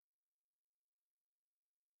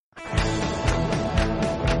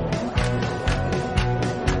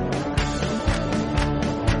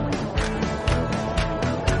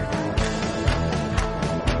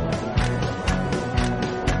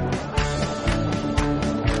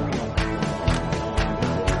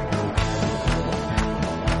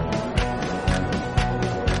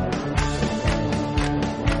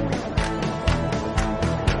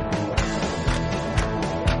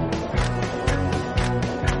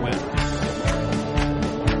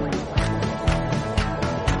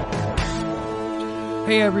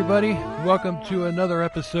Hey everybody, welcome to another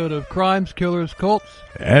episode of Crimes, Killers, Cults,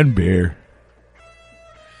 and beer.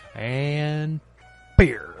 And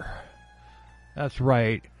beer. That's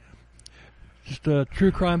right. Just a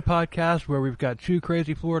true crime podcast where we've got two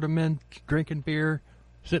crazy Florida men drinking beer,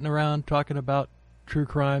 sitting around talking about true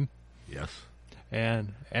crime. Yes.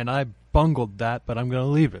 And I bungled that, but I'm going to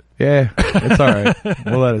leave it. Yeah, it's all right.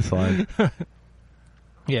 We'll let it slide.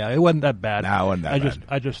 Yeah, it wasn't that bad. No, it wasn't that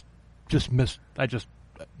bad. I just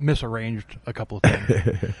misarranged a couple of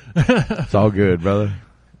things. It's all good, brother.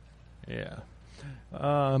 Yeah.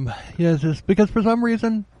 It's just because for some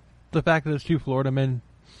reason, the fact that it's two Florida men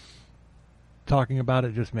talking about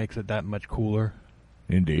it just makes it that much cooler.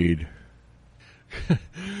 Indeed.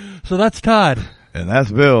 So that's Todd. And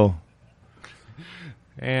that's Bill.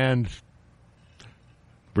 And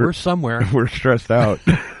we're somewhere. We're stressed out.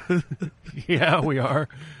 Yeah, we are.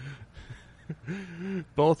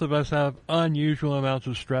 Both of us have unusual amounts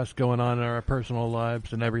of stress going on in our personal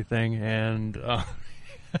lives and everything, and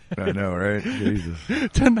I know, right? Jesus.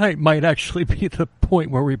 Tonight might actually be the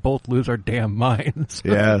point where we both lose our damn minds.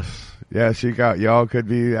 Yes, y'all could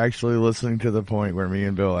be actually listening to the point where me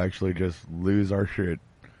and Bill actually just lose our shit.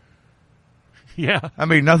 Yeah. I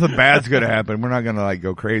mean, nothing bad's gonna happen. We're not gonna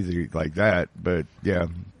go crazy like that, but yeah.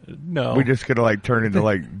 No. We just gonna turn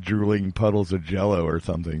into drooling puddles of Jello or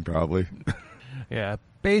something, probably. Yeah,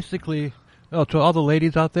 basically. Oh, to all the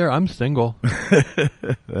ladies out there, I'm single.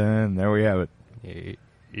 And there we have it.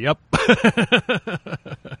 Yep.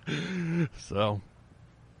 So,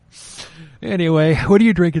 anyway, what are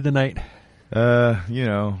you drinking tonight?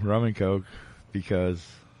 Rum and Coke, because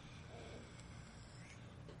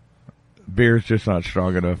beer's just not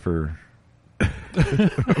strong enough for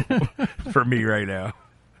for me right now.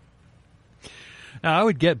 Now, I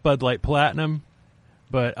would get Bud Light Platinum,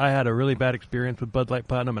 but I had a really bad experience with Bud Light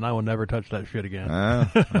Platinum, and I will never touch that shit again. All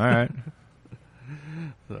right.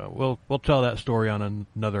 So we'll tell that story on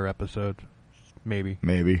another episode, maybe.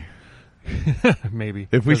 Maybe.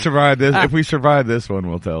 If we survive this one,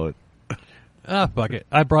 we'll tell it. Fuck it.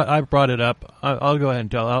 I brought it up. I'll go ahead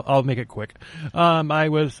and tell. I'll make it quick. When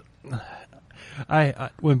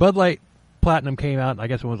Bud Light Platinum came out, I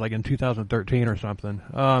guess it was in 2013 or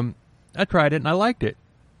something. I tried it and I liked it.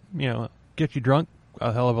 Gets you drunk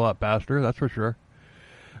a hell of a lot faster, that's for sure.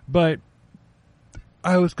 But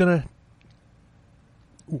I was gonna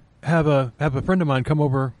have a friend of mine come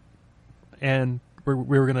over, and we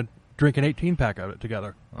were gonna drink an 18-pack of it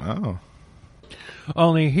together. Oh.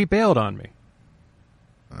 Only he bailed on me.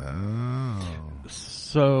 Oh.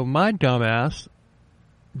 So my dumbass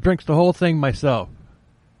drinks the whole thing myself.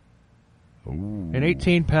 Ooh. An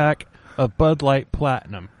 18-pack of Bud Light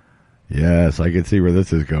Platinum. Yes, I can see where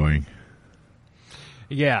this is going.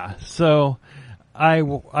 Yeah, so I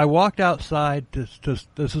walked outside to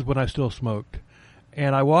this is when I still smoked,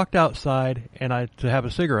 and I walked outside to have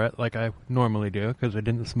a cigarette like I normally do because I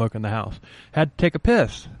didn't smoke in the house. Had to take a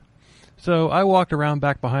piss, so I walked around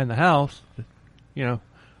back behind the house, to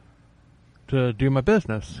do my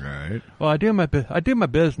business. Right. Well, I do my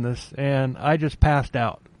business, and I just passed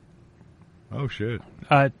out. Oh shit!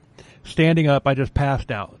 Standing up, I just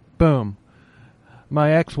passed out. Boom.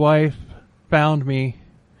 My ex-wife found me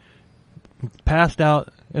passed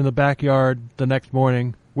out in the backyard the next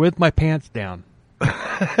morning with my pants down.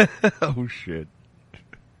 Oh shit.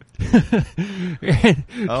 Damn.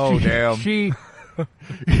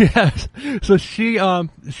 Yes. So she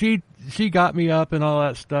got me up and all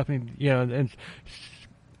that stuff, and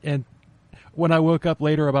and when I woke up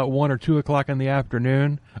later about 1 or 2 o'clock in the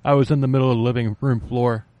afternoon, I was in the middle of the living room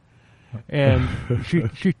floor. And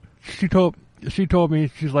she told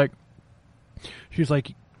me, she's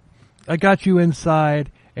like, I got you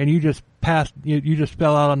inside, and you just you just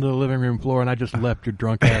fell out onto the living room floor, and I just left your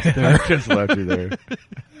drunk ass there. I just left you there.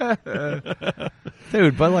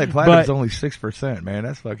 Dude, Bud Light Platinum's only 6%, man.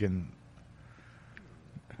 That's fucking...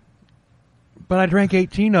 But I drank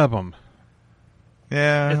 18 of them.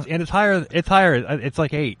 Yeah. It's higher. It's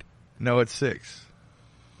like 8. No, it's 6.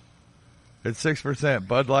 It's 6%.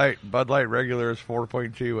 Bud Light regular is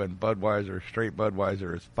 4.2, and Budweiser, straight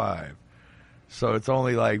Budweiser, is 5. So it's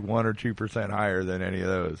only 1 or 2% higher than any of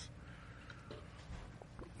those.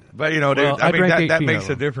 But dude, I mean that makes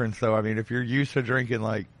a difference, though. I mean, if you're used to drinking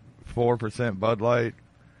 4% Bud Light,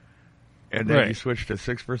 and then you switch to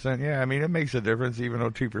 6%, yeah, I mean it makes a difference. Even though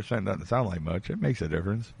 2% doesn't sound like much, it makes a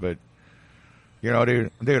difference. But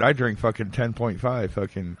dude, I drink fucking 10.5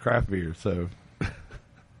 fucking craft beer, so.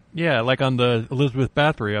 Yeah, like on the Elizabeth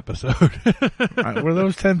Bathory episode. Were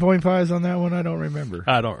those 10.5s on that one? I don't remember.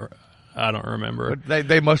 I don't remember. But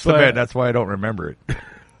they must have been. That's why I don't remember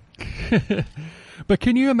it. But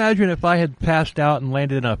can you imagine if I had passed out and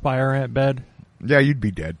landed in a fire ant bed? Yeah, you'd be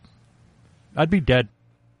dead. I'd be dead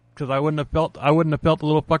because I wouldn't have felt the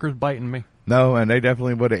little fuckers biting me. No, and they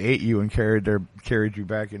definitely would have ate you and carried you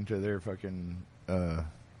back into their fucking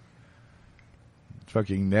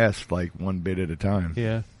nest like one bit at a time.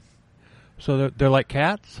 Yeah. So they're like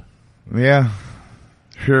cats? Yeah.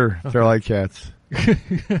 Sure, okay. They're like cats.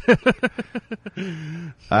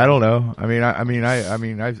 I don't know.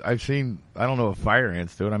 I've seen. I don't know if fire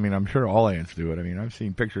ants do it. I mean, I'm sure all ants do it. I mean, I've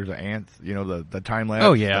seen pictures of ants. You know, the time lapse.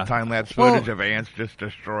 Oh yeah, the time lapse footage of ants just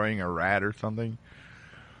destroying a rat or something.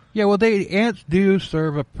 Yeah, well, ants do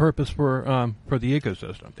serve a purpose for the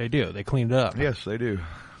ecosystem. They do. They clean it up. Yes, they do.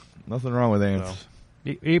 Nothing wrong with ants.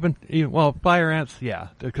 So, even fire ants, yeah,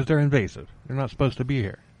 because they're invasive. They're not supposed to be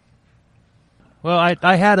here. Well,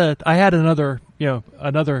 I had another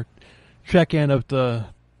check-in of the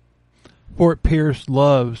Fort Pierce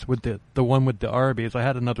loves with the one with the Arby's. I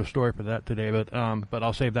had another story for that today, but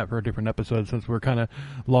I'll save that for a different episode since we're kind of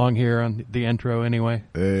long here on the intro anyway.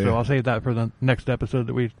 So I'll save that for the next episode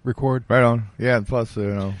that we record. Right on. Yeah, and plus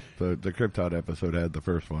the Cryptod episode had the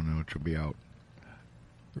first one, which will be out.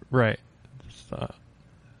 Right.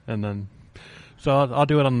 And then. So I'll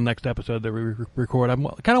do it on the next episode that we record. I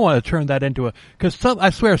kind of want to turn that into because I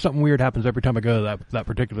swear something weird happens every time I go to that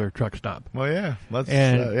particular truck stop. Well, yeah,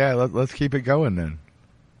 let's keep it going then.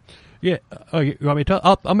 Yeah. Oh, you want me to?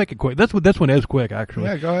 I'll make it quick. This one is quick actually.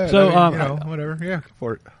 Yeah, go ahead. So whatever. Yeah, go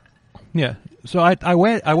for it. Yeah. So I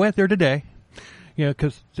went there today,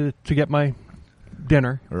 because to get my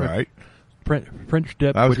dinner. Right. French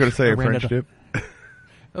dip. I was going to say a French dip.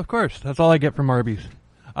 Of course, that's all I get from Arby's.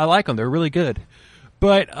 I like them; they're really good.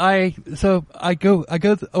 But I go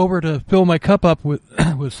over to fill my cup up with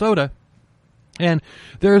with soda, and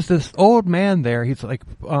there's this old man there. He's like,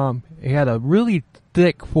 he had a really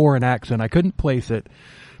thick foreign accent. I couldn't place it,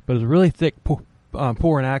 but it was a really thick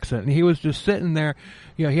foreign accent, and he was just sitting there.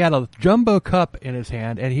 He had a jumbo cup in his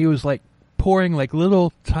hand, and he was like pouring like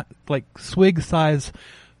little like swig size,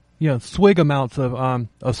 swig amounts of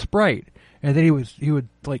Sprite, and then he would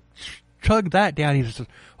like chug that down. He says,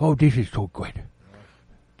 "Oh, this is so good."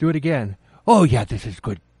 Do it again. "Oh yeah, this is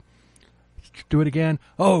good." Do it again.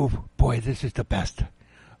 "Oh boy, this is the best."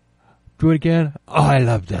 Do it again. "Oh, I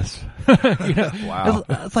love this." Wow.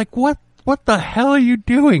 It's like what the hell are you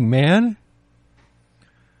doing, man?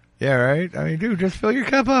 Yeah, right. I mean, dude, just fill your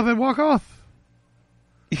cup up and walk off.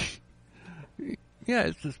 Yeah,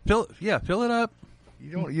 it's just fill it up.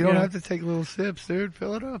 You don't have to take little sips, dude.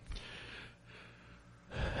 Fill it up.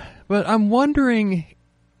 But I was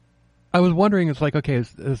wondering, it's like, okay,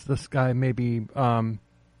 is this guy maybe,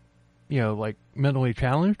 like mentally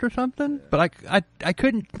challenged or something? But I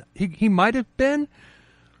couldn't, he might have been,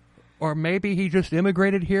 or maybe he just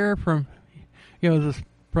immigrated here from,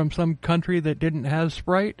 from some country that didn't have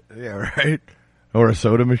Sprite. Yeah, right. Or a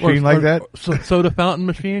soda machine like that. Soda fountain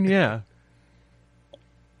machine, yeah.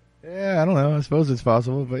 Yeah, I don't know. I suppose it's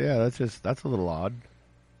possible, but yeah, that's a little odd.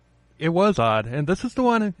 It was odd, and this is the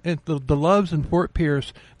one, the Loves in Fort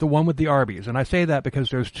Pierce, the one with the Arby's, and I say that because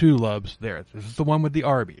there's two Loves there. This is the one with the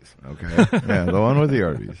Arby's. Okay, yeah, the one with the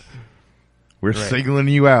Arby's. We're singling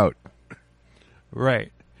you out.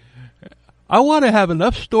 Right. I want to have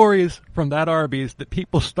enough stories from that Arby's that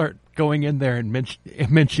people start going in there and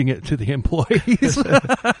mentioning it to the employees.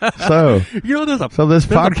 So this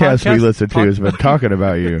podcast we listen to has been talking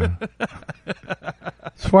about you.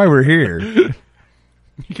 That's why we're here.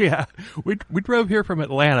 Yeah, we drove here from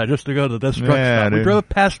Atlanta just to go to this truck stop. We drove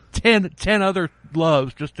past 10 other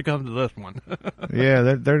Loves just to come to this one. Yeah,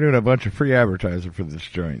 they're doing a bunch of free advertising for this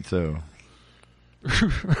joint, so.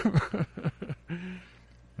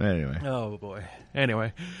 Anyway. Oh, boy.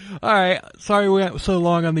 Anyway. All right. Sorry we went so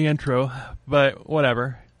long on the intro, but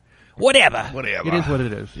whatever. Whatever. It is what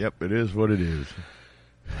it is. Yep, it is what it is.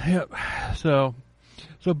 Yep. So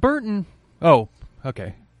Burton. Oh,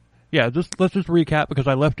 okay. Yeah, let's just recap because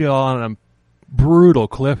I left you all on a brutal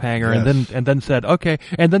cliffhanger, yes. and then said, okay,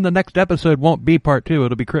 and then the next episode won't be part 2;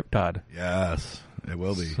 it'll be Cryptod. Yes, it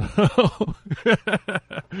will be.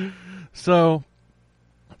 So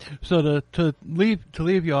to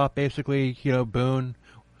leave you off, basically, Boone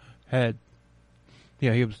had,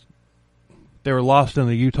 they were lost in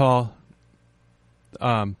the Utah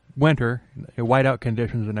winter, whiteout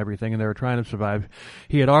conditions and everything, and they were trying to survive.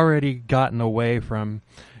 He had already gotten away from,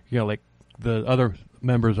 like the other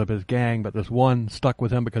members of his gang, but this one stuck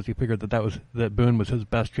with him because he figured that Boone was his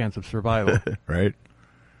best chance of survival. Right.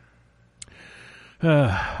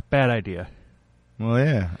 Bad idea. Well,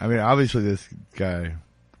 yeah. I mean, obviously this guy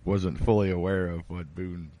wasn't fully aware of what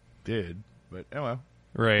Boone did, but oh well.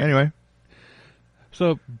 Right. Anyway.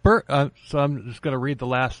 So so I'm just going to read the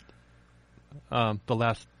last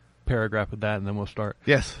paragraph of that, and then we'll start.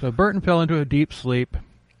 Yes. So Burton fell into a deep sleep,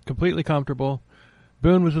 completely comfortable.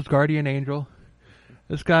 Boone was his guardian angel.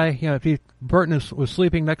 This guy, Burton was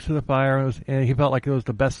sleeping next to the fire, and he felt like it was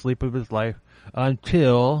the best sleep of his life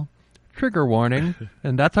until trigger warning,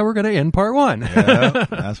 and that's how we're going to end part 1. Yeah,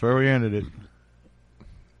 that's where we ended it.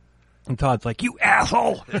 And Todd's like, "You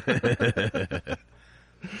asshole!"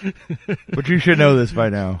 But you should know this by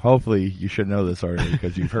now. Hopefully, you should know this already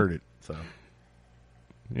because you've heard it. So,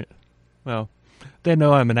 yeah. Well, they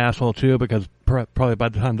know I'm an asshole too because probably by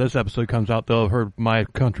the time this episode comes out, they'll have heard my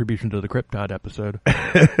contribution to the Krypton episode.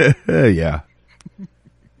 Yeah.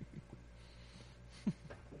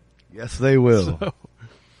 Yes, they will.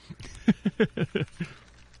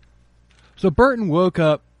 So Burton woke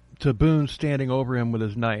up to Boone standing over him with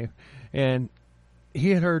his knife, and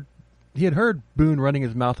he had heard Boone running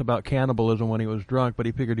his mouth about cannibalism when he was drunk, but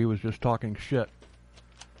he figured he was just talking shit.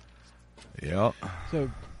 Yep. So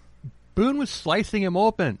Boone was slicing him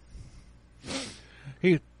open.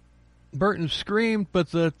 Burton screamed, but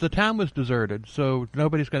the town was deserted, so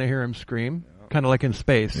nobody's going to hear him scream. Kind of like in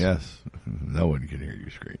space. Yes. No one can hear you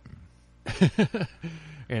scream.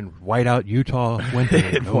 In whiteout Utah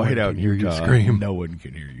winter, no one can hear you scream. No one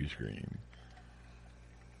can hear you scream.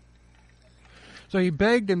 So he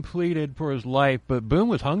begged and pleaded for his life, but Boone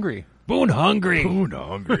was hungry. Boone hungry.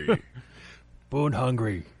 Boone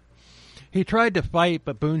hungry. He tried to fight,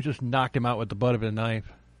 but Boone just knocked him out with the butt of a knife.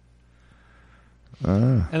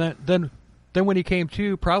 And then when he came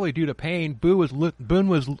to, probably due to pain, Boone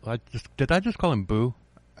was. Did I just call him Boo?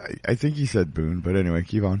 I think he said Boone, but anyway,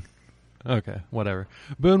 keep on. Okay, whatever.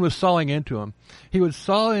 Boone was sawing into him. He would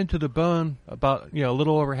saw into the bone about a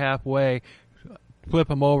little over halfway,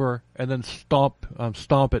 flip him over, and then stomp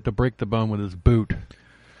it to break the bone with his boot.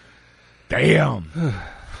 Damn.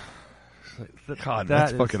 God,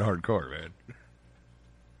 that's fucking hardcore, man.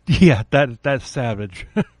 Yeah, that's savage.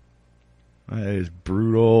 That is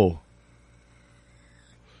brutal.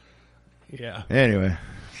 Yeah. Anyway,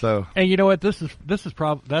 so and you know what? That's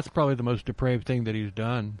probably the most depraved thing that he's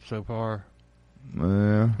done so far.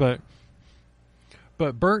 But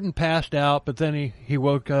Burton passed out, but then he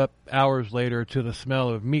woke up hours later to the smell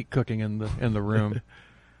of meat cooking in the room.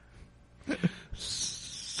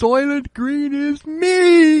 Soylent Green is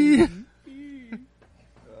me.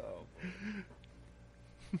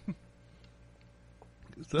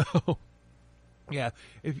 So, yeah,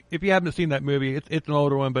 if you haven't seen that movie, it's an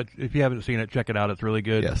older one, but if you haven't seen it, check it out. It's really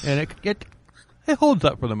good. Yes. And it holds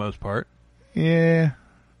up for the most part. Yeah,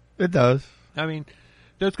 it does. I mean,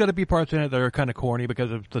 there's going to be parts in it that are kind of corny because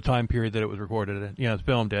of the time period that it was recorded in, it's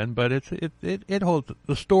filmed in, but it holds.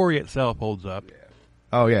 The story itself holds up. Yeah.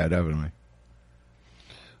 Oh yeah, definitely.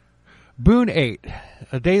 Boone ate.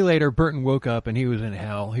 A day later, Burton woke up and he was in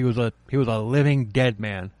hell. He was a living dead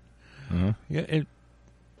man. Uh-huh. Yeah.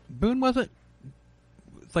 Boone wasn't.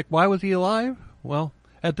 It's like, why was he alive? Well,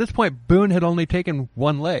 at this point, Boone had only taken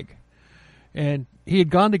one leg, and he had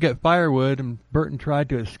gone to get firewood. And Burton tried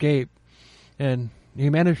to escape, and he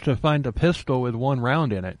managed to find a pistol with one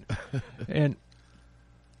round in it, and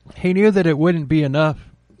he knew that it wouldn't be enough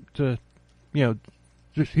to,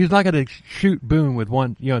 he's not going to shoot Boone with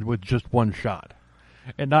with just one shot,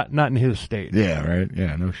 and not in his state. Yeah, right.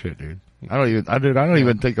 Yeah, no shit, dude. I don't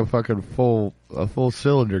even think a fucking full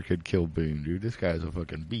cylinder could kill Boone, dude. This guy's a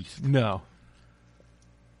fucking beast. No.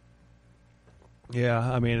 Yeah,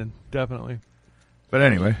 I mean, definitely. But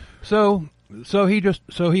anyway, so he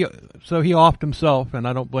offed himself, and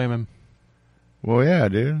I don't blame him. Well, yeah,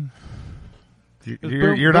 dude.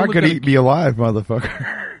 You're not gonna eat me alive,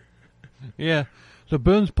 motherfucker. Yeah. So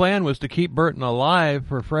Boone's plan was to keep Burton alive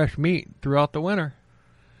for fresh meat throughout the winter.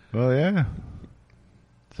 Well, yeah.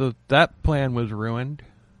 So that plan was ruined,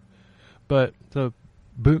 but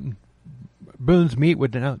Boone's meat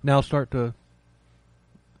would now start to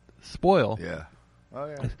spoil. Yeah. Oh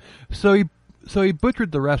yeah. So he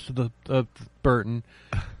butchered the rest of Burton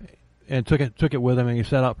and took it with him, and he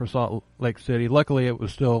set out for Salt Lake City. Luckily, it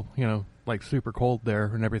was still like super cold there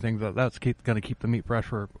and everything. That's going to keep the meat fresh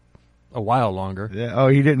for a while longer. Yeah. Oh,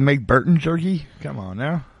 he didn't make Burton jerky? Come on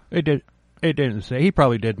now. It didn't say. He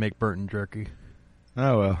probably did make Burton jerky.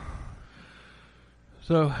 Oh well.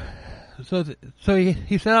 So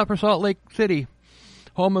he set out for Salt Lake City,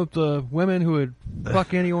 home of the women who would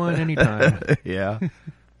fuck anyone anytime. Yeah,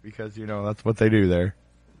 because that's what they do there.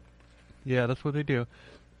 Yeah, that's what they do.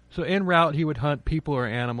 So en route, he would hunt people or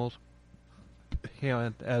animals.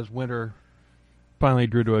 As winter finally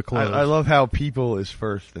drew to a close. I love how people is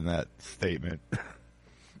first in that statement.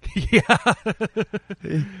 Yeah.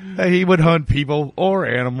 He would hunt people or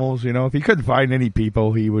animals, If he couldn't find any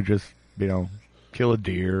people, he would just, kill a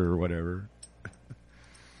deer or whatever.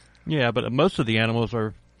 Yeah, but most of the animals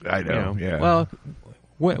are... I know, yeah. Well,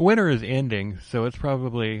 winter is ending, so it's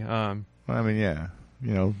probably... yeah.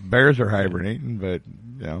 Bears are hibernating, but,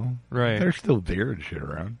 right. There's still deer and shit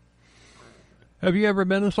around. Have you ever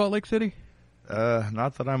been to Salt Lake City?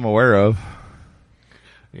 Not that I'm aware of.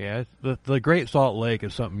 Yeah, the Great Salt Lake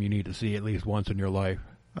is something you need to see at least once in your life.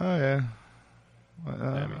 Oh, yeah.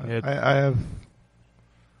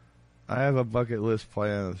 I have a bucket list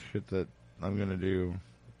plan of shit that I'm going to do.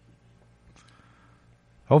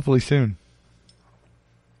 Hopefully soon.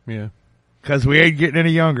 Yeah. Because we ain't getting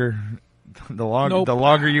any younger. The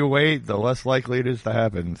longer you wait, the less likely it is to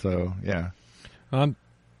happen. So, yeah. I'm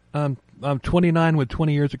 29 with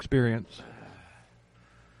 20 years experience.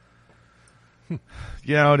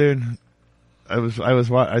 Dude,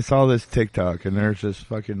 I saw this TikTok, and there's this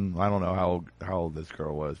fucking, I don't know how old this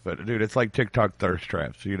girl was, but dude, it's like TikTok thirst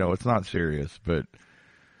traps. It's not serious, but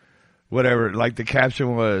whatever. Like the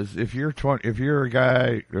caption was, if you're a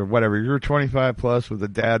guy or whatever, you're 25 plus with a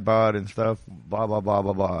dad bod and stuff, blah blah blah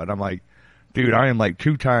blah blah. And I'm like, dude, I am like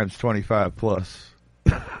 2 times 25 plus.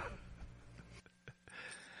 Do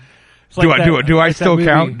I still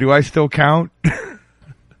count? Do I still count?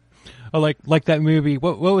 Oh, like that movie.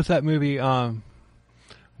 What was that movie?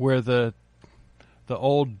 Where the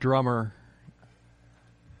old drummer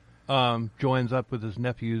joins up with his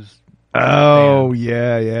nephew's. Oh band.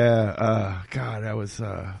 yeah. God, that was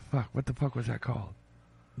fuck. What the fuck was that called?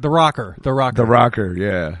 The Rocker. The Rocker.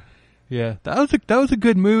 Yeah. Yeah, that was a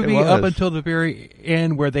good movie up until the very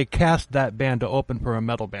end, where they cast that band to open for a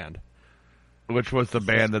metal band, which was the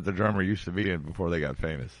band that the drummer used to be in before they got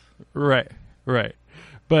famous. Right.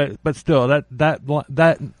 But still, that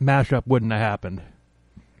mashup wouldn't have happened.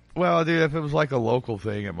 Well, dude, if it was like a local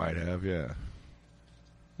thing, it might have. Yeah.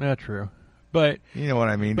 Yeah, true. But you know what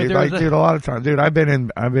I mean, dude. Dude, a lot of times, dude. I was in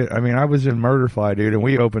Murderfly, dude, and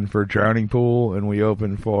we opened for Drowning Pool, and we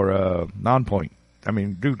opened for Nonpoint. I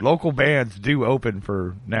mean, dude, local bands do open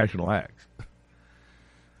for national acts.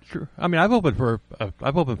 Sure. I mean, I've opened for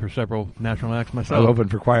several national acts myself. I've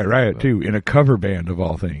opened for Quiet Riot too, in a cover band of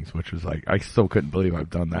all things, which was like, I still couldn't believe I've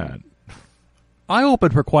done that. I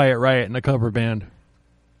opened for Quiet Riot in a cover band.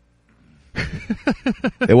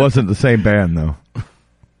 It wasn't the same band though.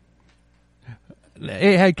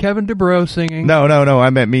 It had Kevin DuBrow singing. No. I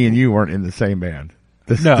meant me and you weren't in the same band.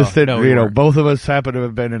 Both of us happen to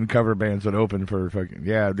have been in cover bands that opened for fucking,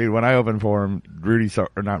 yeah, dude. When I opened for him,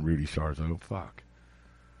 not Rudy Sarzo, fuck.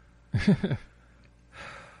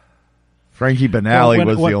 Frankie Banali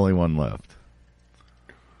was the only one left.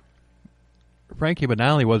 Frankie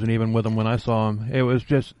Banali wasn't even with him when I saw him. It was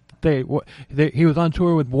just he was on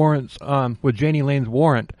tour with with Janie Lane's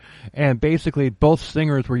Warrant, and basically both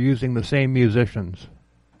singers were using the same musicians.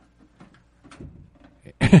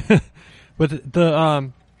 But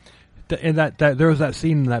there was that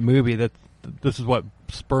scene in that movie that this is what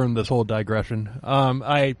spurned this whole digression.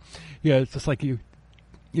 It's just like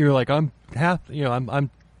you're like, I'm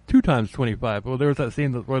 2 times 25. Well, there was that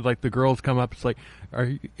scene where like the girls come up. It's like, are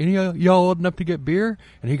any of y'all old enough to get beer?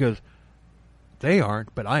 And he goes, they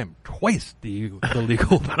aren't, but I am twice the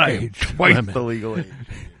legal age. Twice limit. The legal age.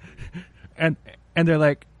 And they're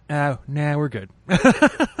like, oh, nah, we're good. That's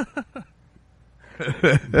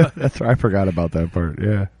right. I forgot about that part.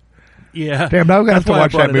 Yeah. Yeah. Damn, now I'm gonna have to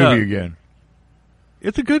watch that movie again.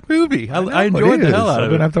 It's a good movie. I enjoyed the hell out of it.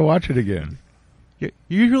 I'm gonna have to watch it again.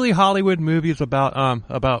 Usually Hollywood movies about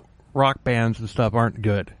rock bands and stuff aren't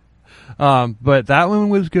good. But that one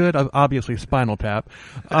was good. Obviously Spinal Tap.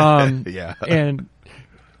 Yeah. And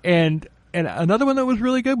another one that was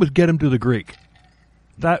really good was Get 'Em to the Greek.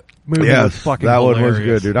 That movie was fucking hilarious. One was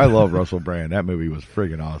good, dude. I love Russell Brand. That movie was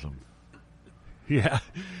friggin' awesome. Yeah.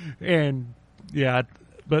 And yeah,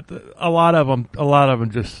 but a lot of them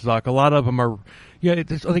just suck. A lot of them are,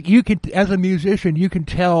 it's like you can, as a musician, you can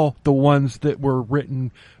tell the ones that were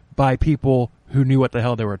written by people who knew what the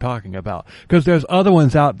hell they were talking about. Because there's other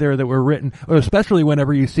ones out there that were written, or especially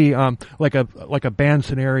whenever you see like a band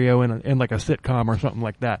scenario in like a sitcom or something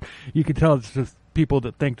like that. You can tell it's just people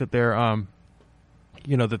that think that they're yeah.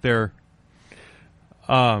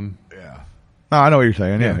 No, I know what you're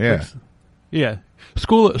saying. Yeah. Yeah.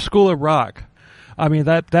 School of Rock. I mean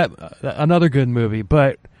that another good movie,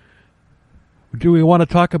 but do we want to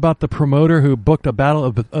talk about the promoter who booked a battle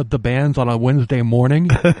of the bands on a Wednesday morning?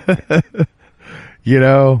 I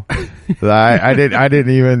didn't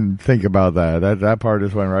even think about that. That part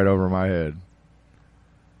just went right over my head.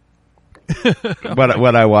 But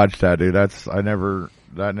when I watched that, dude, I never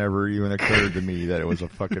That never even occurred to me that it was a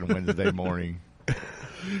fucking Wednesday morning.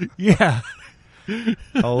 Yeah.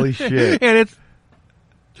 Holy shit. And it's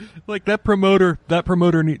like that promoter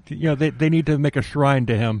they need to make a shrine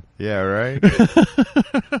to him. Yeah, right?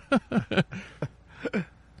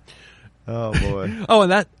 Oh, boy. Oh,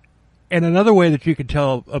 and another way that you can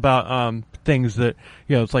tell about things that,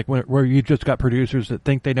 it's like where you just got producers that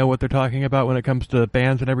think they know what they're talking about when it comes to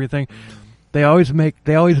bands and everything. They always make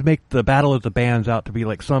the battle of the bands out to be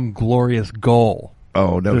like some glorious goal.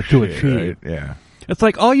 Oh, no to achieve. Right? Yeah. It's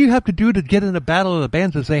like all you have to do to get in the battle of the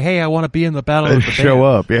bands is say, "Hey, I want to be in the battle of the bands." Show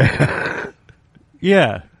up, yeah.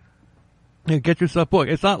 Yeah. And get yourself booked.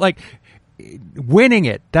 It's not like winning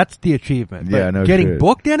it. That's the achievement. Yeah, but no getting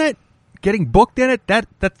shit. Getting booked in it,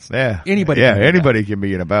 that's anybody. Yeah, anybody can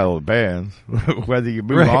be in a battle of bands. Whether you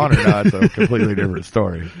move on or not, it's a completely different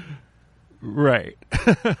story. Right.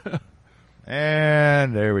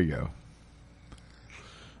 And there we go.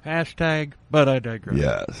 Hashtag, but I digress.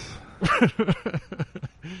 Yes.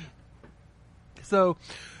 So,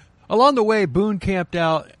 along the way, Boone camped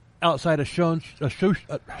outside a Shoshone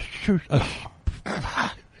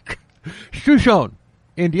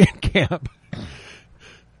Indian camp.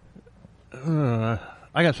 I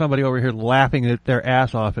got somebody over here laughing their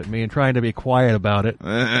ass off at me and trying to be quiet about it.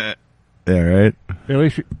 Yeah, right. At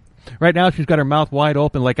least right now she's got her mouth wide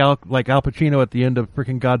open like Al Pacino at the end of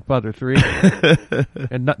freaking Godfather 3.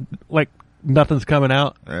 And nothing's coming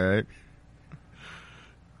out. All right.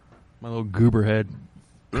 My little goober head.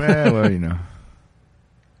 Well, you know.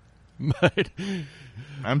 But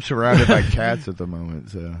I'm surrounded by cats at the moment,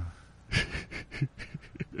 so.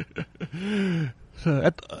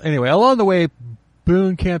 Anyway, along the way,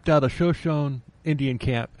 Boone camped out a Shoshone Indian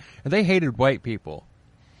camp, and they hated white people.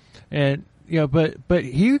 And, but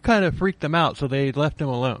he kind of freaked them out, so they left him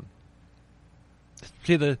alone.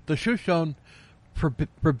 See, the Shoshone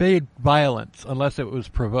forbade violence unless it was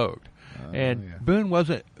provoked. And yeah. Boone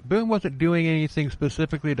wasn't doing anything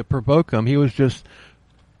specifically to provoke them. He was just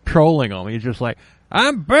trolling them. He's just like,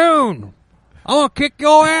 "I'm Boone. I'm gonna kick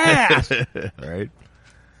your ass." Right.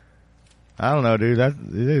 I don't know, dude.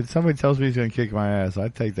 If somebody tells me he's gonna kick my ass, I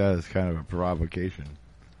take that as kind of a provocation.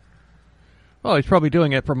 Well, he's probably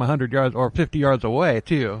doing it from 100 yards or 50 yards away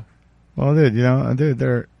too. Well, dude,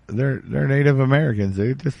 they're Native Americans,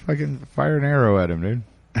 dude. Just fucking fire an arrow at him, dude.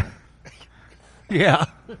 Yeah.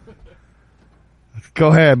 Go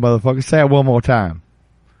ahead, motherfucker. Say it one more time.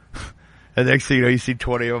 And next thing you know, you see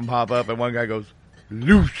 20 of them pop up, and one guy goes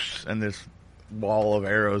loose, and this wall of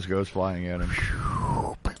arrows goes flying at him.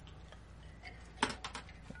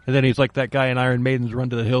 And then he's like that guy in Iron Maiden's Run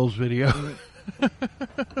to the Hills video.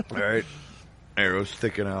 Right. Arrows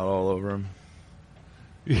sticking out all over him.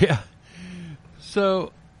 Yeah.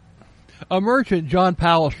 So, a merchant, John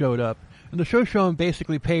Powell, showed up, and the Shoshone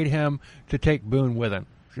basically paid him to take Boone with him.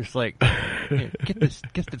 Just like, get this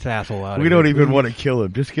asshole out of here. We don't even want to kill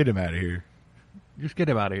him. Just get him out of here. Just get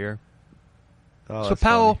him out of here. Oh, so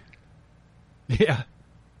Powell, funny. Yeah.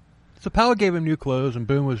 So Powell gave him new clothes, and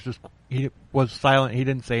Boone he was silent. He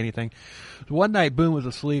didn't say anything. So one night, Boone was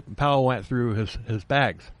asleep, and Powell went through his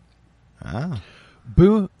bags. Ah.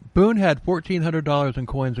 Boone had $1,400 in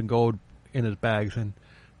coins and gold in his bags, and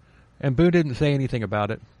Boone didn't say anything about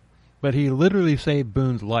it, but he literally saved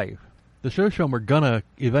Boone's life. The Shoshone were gonna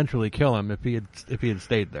eventually kill him if he had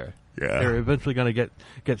stayed there. Yeah. They were eventually gonna get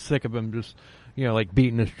sick of him just like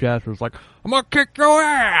beating his chest. It was like, "I'm gonna kick your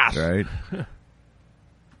ass!" Right.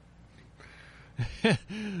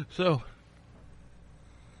 So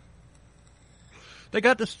they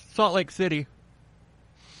got to Salt Lake City,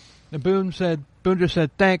 and Boone just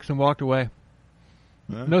said thanks and walked away.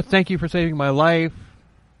 Huh? No, thank you for saving my life.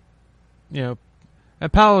 And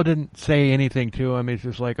Powell didn't say anything to him. He's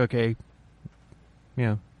just like, okay,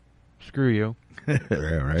 screw you.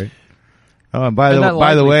 Yeah, right. Oh, and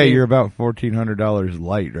by the way, you're about $1,400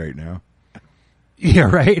 light right now. Yeah,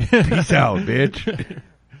 right. Peace out, bitch.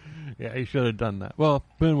 Yeah, he should have done that. Well,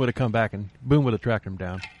 Boone would have come back and Boone would have tracked him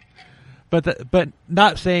down. But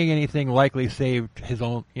not saying anything likely saved his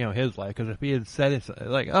own, his life. Because if he had said it,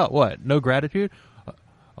 like, oh, what? No gratitude? Oh,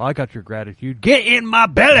 I got your gratitude. Get in my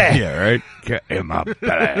belly. Yeah, right. Get in my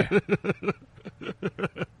belly.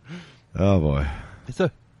 Oh boy.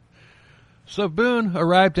 So Boone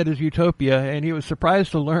arrived at his utopia, and he was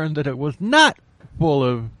surprised to learn that it was not full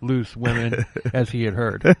of loose women, as he had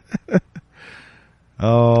heard.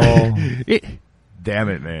 Oh, damn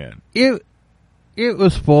it, man! It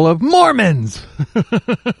was full of Mormons.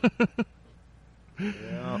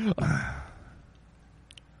 Yeah.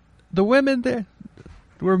 The women there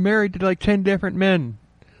were married to like 10 different men.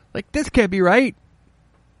 Like, this can't be right.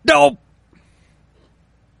 Nope.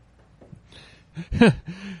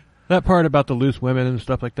 That part about the loose women and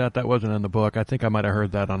stuff like that wasn't in the book. I think I might have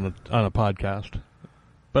heard that on a podcast,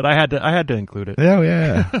 but I had to include it. Oh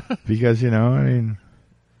yeah, because when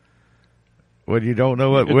you don't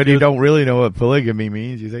really know what polygamy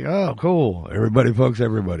means, you think, oh, cool, everybody fucks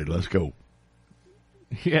everybody, let's go.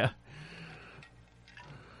 Yeah.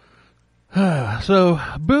 So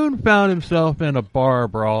Boone found himself in a bar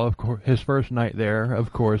brawl. Of course, his first night there.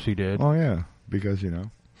 Of course, he did. Oh yeah, because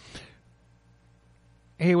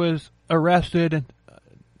he was arrested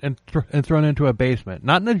and thrown into a basement.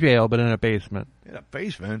 Not in a jail, but in a basement. In a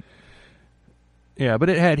basement? Yeah, but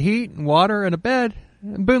it had heat and water and a bed.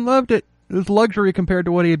 And Boone loved it. It was luxury compared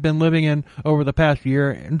to what he had been living in over the past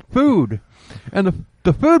year. And food. And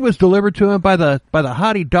the food was delivered to him by the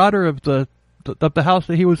haughty daughter of the house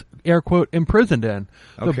that he was, air quote, imprisoned in.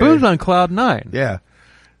 So okay. Boone's on cloud 9. Yeah.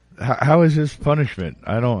 How is this punishment?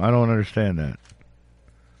 I don't understand that.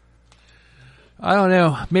 I don't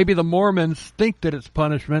know. Maybe the Mormons think that it's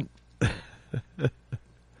punishment. I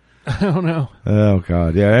don't know. Oh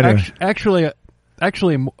God, yeah. Anyway.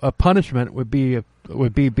 Actually, a punishment would be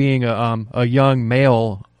being a young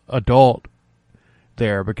male adult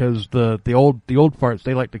there, because the old farts,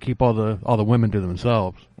 they like to keep all the women to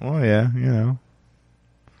themselves. Oh yeah,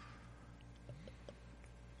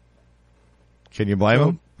 Can you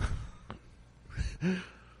blame them?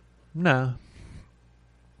 No.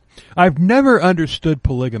 I've never understood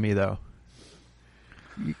polygamy, though.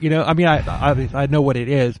 I know what it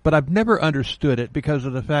is, but I've never understood it because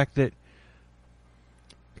of the fact that,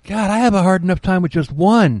 God, I have a hard enough time with just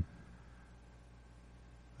one.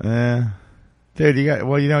 Dude,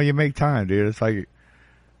 you make time, dude. It's like,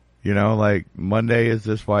 like Monday is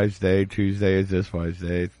this wife's day, Tuesday is this wife's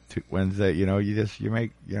day, Wednesday,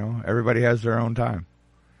 everybody has their own time.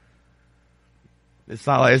 It's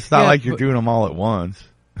not like you're doing them all at once.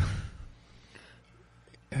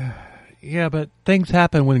 Yeah, but things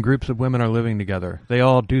happen when groups of women are living together. They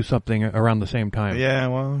all do something around the same time. Yeah,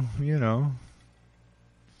 well,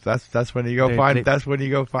 that's when you go that's when you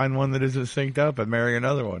go find one that isn't synced up and marry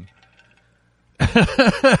another one.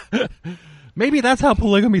 Maybe that's how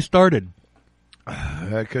polygamy started.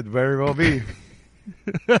 That could very well be.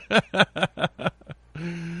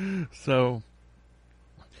 So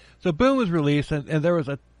Boone was released, and there was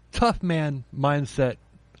a tough man mindset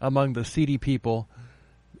among the seedy people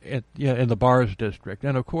in the bars district.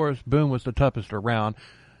 And of course, Boone was the toughest around,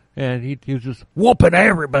 and he was just whooping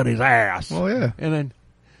everybody's ass. Oh yeah. And then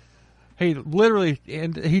he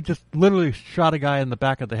just literally shot a guy in the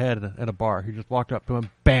back of the head in a bar. He just walked up to him,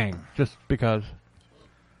 bang, just because.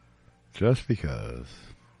 Just because.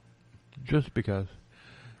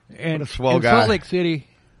 And what a swell guy. Salt Lake City.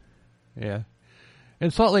 Yeah. In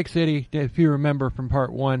Salt Lake City, if you remember from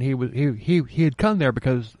part 1, he had come there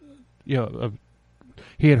because he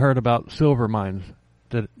had heard about silver mines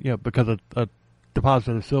that because a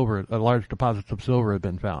deposit of silver, a large deposits of silver had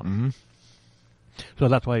been found. Mm-hmm. So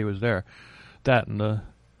that's why he was there. That and the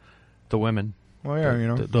women. Well,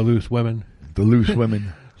 yeah, the loose women. The loose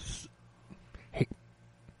women.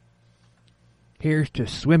 Here's to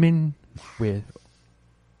swimming with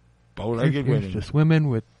bow-legged women. Here's to swimming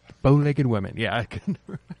with bow-legged women. Yeah, I couldn't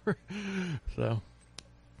remember.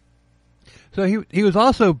 So he was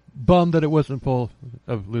also bummed that it wasn't full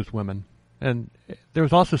of loose women, and there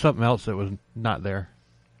was also something else that was not there.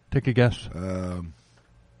 Take a guess.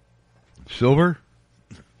 Silver?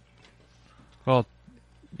 Well,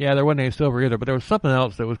 yeah, there wasn't any silver either, but there was something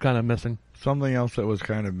else that was kind of missing. Something else that was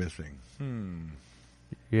kind of missing.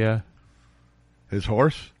 Yeah. His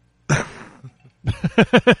horse?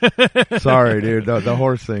 Sorry, dude. The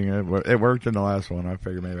horse thing, it worked in the last one. I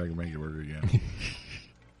figured maybe I could make it work again.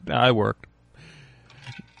 I worked.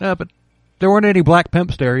 But there weren't any black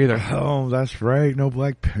pimps there either. Oh, that's right. No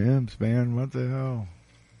black pimps, man. What the hell?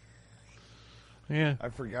 Yeah. I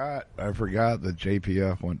forgot that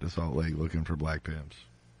JPF went to Salt Lake looking for black pimps.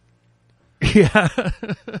 Yeah.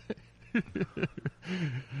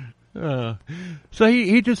 So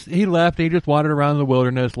he left. He just wandered around the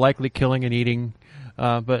wilderness, likely killing and eating,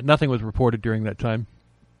 but nothing was reported during that time.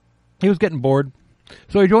 He was getting bored,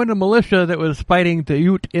 so he joined a militia that was fighting the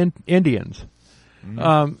Ute Indians.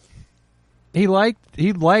 Mm-hmm. He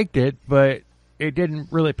liked it, but it didn't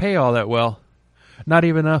really pay all that well. Not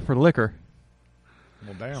even enough for liquor.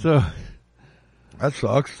 Well, damn. So that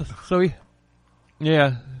sucks. So he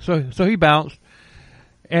bounced.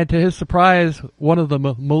 And to his surprise, one of the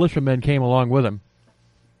militiamen came along with him.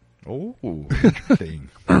 Oh, interesting.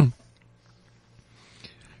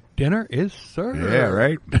 Dinner is served. Yeah,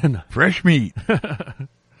 right. Fresh meat.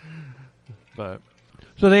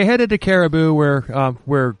 So they headed to Caribou,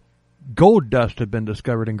 where gold dust had been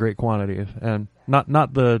discovered in great quantities, and not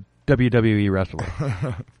the WWE wrestler.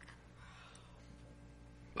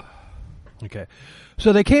 Okay,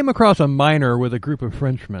 so they came across a miner with a group of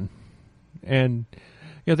Frenchmen, and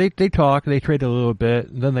they talked, they traded a little bit,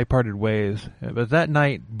 and then they parted ways. But that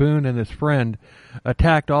night, Boone and his friend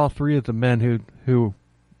attacked all three of the men who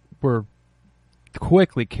were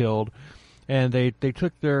quickly killed, and they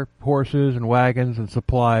took their horses and wagons and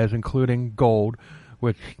supplies, including gold,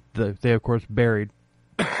 which they of course buried.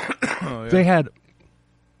 Oh, yeah.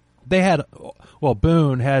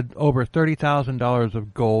 Boone had over $30,000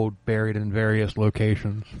 of gold buried in various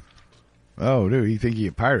locations. Oh, dude, you think he's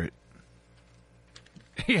a pirate?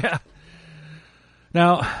 Yeah.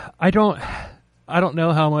 Now, I don't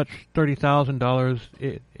know how much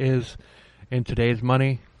 $30,000 is in today's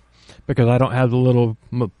money, because I don't have the little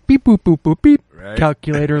beep boop boop boop beep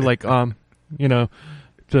calculator like to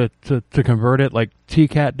convert it like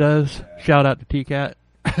TCAT does. Shout out to TCAT.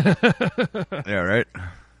 Yeah, right.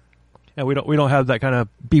 And we don't have that kind of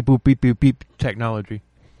beep boop beep boop beep technology.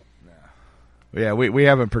 Yeah, we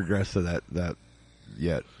haven't progressed to that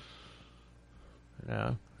yet.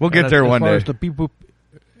 Yeah, we'll get there one day.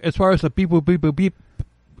 As far as the beep boop beep boop beep,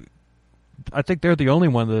 I think they're the only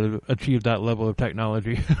one that achieved that level of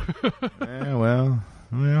technology. Yeah, well,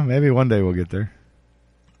 maybe one day we'll get there.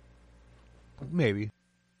 Maybe.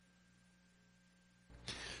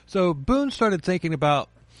 So Boone started thinking about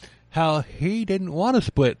how he didn't want to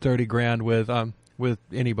split $30,000 with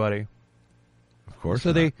anybody. Of course.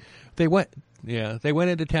 So they went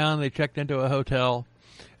into town. They checked into a hotel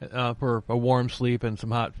for a warm sleep and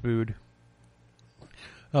some hot food.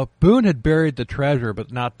 Boone had buried the treasure,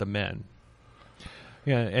 but not the men.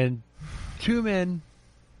 Yeah, and two men,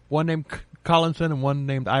 one named Collinson and one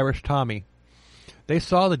named Irish Tommy, they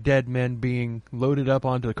saw the dead men being loaded up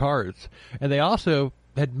onto the cars, and they also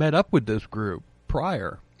had met up with this group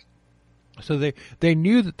prior. So they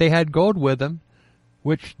knew that they had gold with them,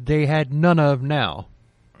 which they had none of now.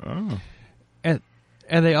 Oh. And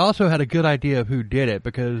they also had a good idea of who did it,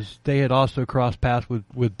 because they had also crossed paths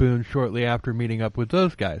with Boone shortly after meeting up with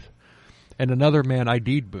those guys. And another man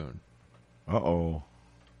ID'd Boone. Uh-oh.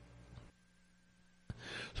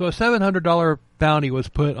 So a $700 bounty was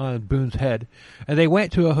put on Boone's head, and they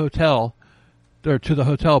went to the hotel,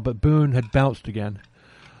 but Boone had bounced again.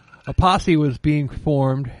 A posse was being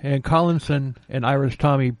formed, and Collinson and Irish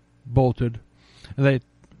Tommy bolted. And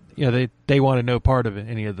they wanted no part of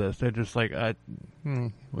any of this. They're just like,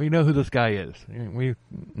 we know who this guy is.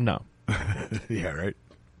 No. Yeah, right.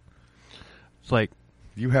 It's like,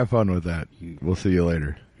 you have fun with that. We'll see you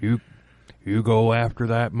later. You go after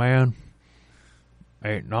that man.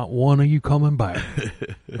 Ain't not one of you coming back.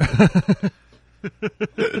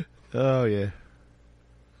 Oh, yeah.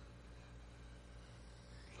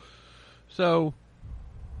 So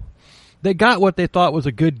they got what they thought was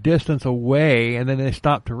a good distance away, and then they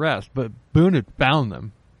stopped to rest. But Boone had found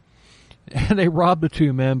them, and they robbed the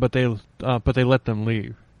two men, but they let them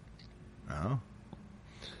leave. Oh.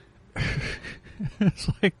 It's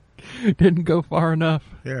like, didn't go far enough.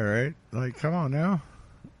 Yeah, right. Like, come on now.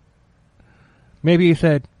 Maybe he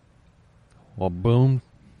said, "Well, Boone,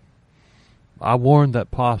 I warned that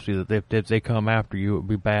posse that if they come after you, it would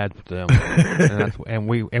be bad for them, and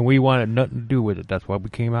we wanted nothing to do with it. That's why we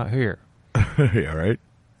came out here." Yeah, right.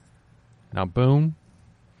 Now, Boone,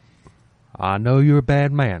 I know you're a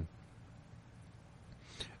bad man,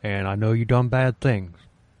 and I know you done bad things,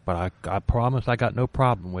 but I promise I got no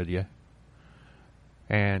problem with you.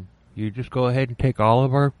 And you just go ahead and take all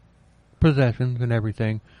of our possessions and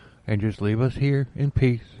everything, and just leave us here in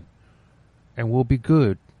peace, and we'll be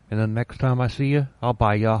good. And then next time I see you, I'll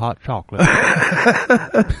buy you a hot chocolate. A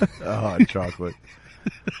hot chocolate.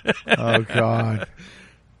 Oh, God.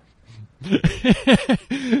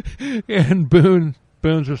 And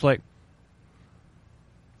Boone's just like,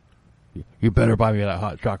 you better buy me that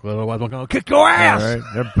hot chocolate, otherwise I'm going to kick your ass. All right.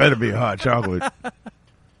 There better be a hot chocolate.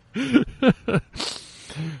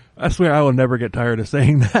 I swear I will never get tired of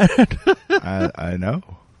saying that. I know.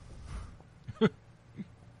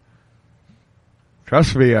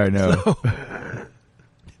 Trust me, I know.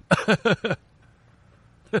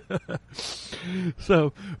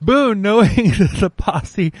 So Boone, knowing the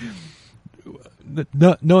posse,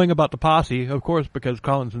 knowing about the posse, of course, because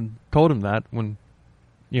Collinson told him that when,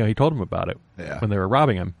 he told him about it when they were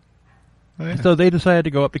robbing him. Oh, yeah. So they decided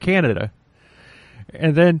to go up to Canada,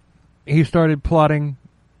 and then he started plotting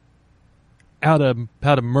how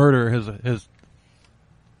to murder his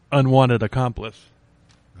unwanted accomplice.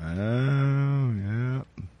 Oh, yeah.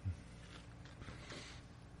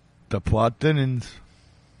 The plot thinnens.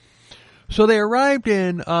 So they arrived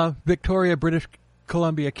in Victoria, British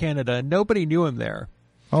Columbia, Canada, and nobody knew him there.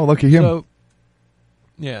 Oh, look at him. So,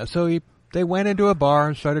 yeah, so they went into a bar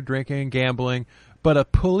and started drinking and gambling, but a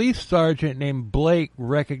police sergeant named Blake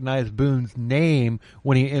recognized Boone's name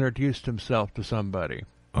when he introduced himself to somebody.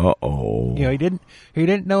 Uh-oh. He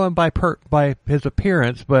didn't know him by his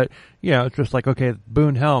appearance, but it's just like, okay,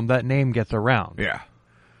 Boone Helm, that name gets around. Yeah.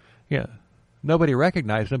 Yeah. Nobody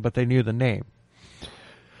recognized him, but they knew the name.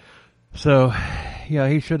 So,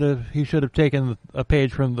 he should have taken a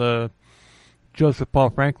page from the Joseph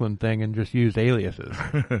Paul Franklin thing and just used aliases.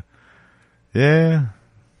 Yeah.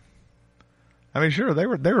 I mean, sure, they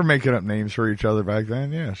were making up names for each other back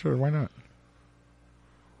then. Yeah, sure, why not?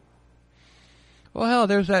 Well, hell,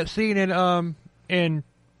 there's that scene in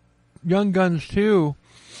Young Guns 2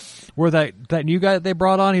 where that new guy that they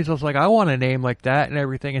brought on, he's just like, I want a name like that and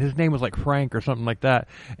everything, and his name was like Frank or something like that.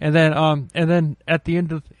 And then at the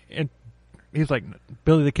end of he's like,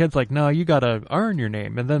 Billy the Kid's like, no, you got to earn your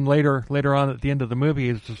name. And then later on at the end of the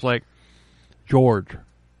movie, he's just like, George.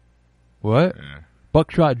 What? Yeah.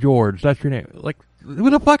 Buckshot George. That's your name. Like, who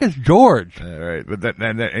the fuck is George? Yeah, right. But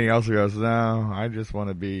and he also goes, no, I just want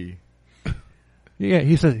to be. Yeah,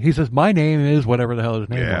 he says my name is whatever the hell his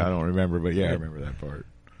name was. Yeah, I don't remember, but yeah, I remember that part.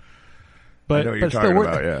 But I know what you're talking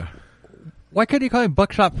about, yeah. Why couldn't you call him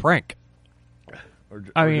Buckshot Frank? Or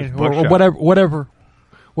whatever,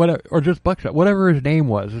 or just Buckshot, whatever his name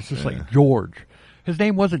was. It's just like George. His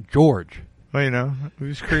name wasn't George. Well, we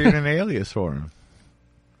just created an alias for him.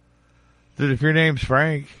 That if your name's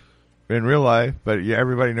Frank in real life, but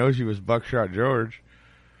everybody knows you as Buckshot George,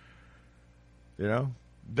 then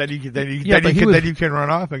you can run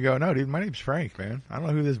off and go, no, dude, my name's Frank, man. I don't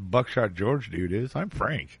know who this Buckshot George dude is. I'm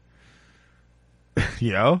Frank.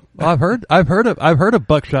 Well, I've heard of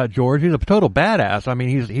Buckshot George. He's a total badass. I mean,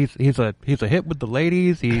 he's a hit with the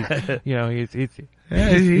ladies. He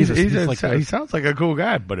sounds like a cool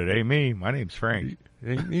guy, but it ain't me. My name's Frank. It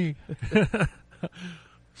ain't me.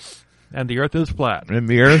 And the earth is flat.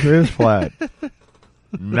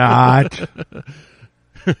 Not.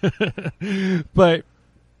 But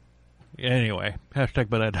anyway, hashtag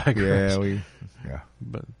but I digress.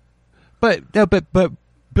 But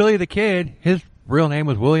Billy the Kid, his real name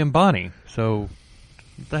was William Bonney. So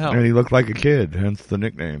what the hell? And he looked like a kid, hence the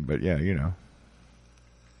nickname. But yeah,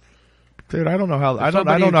 Dude, I don't know how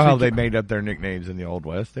how they made up their nicknames in the Old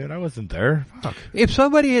West, dude. I wasn't there. Fuck. If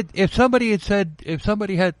somebody had said,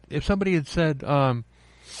 I'm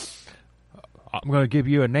going to give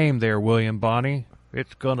you a name there, William Bonney.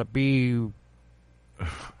 It's going to be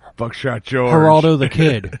Buckshot George. Geraldo the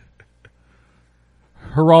Kid.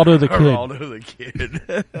 Geraldo the Kid. Geraldo the Kid.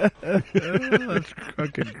 That's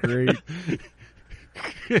fucking great.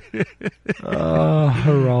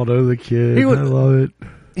 Geraldo the Kid. I love it.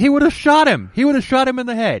 He would have shot him. He would have shot him in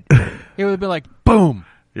the head. He would have been like, boom.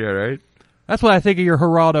 Yeah, right? That's what I think of your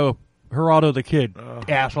Geraldo the Kid,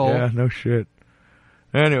 asshole. Yeah, no shit.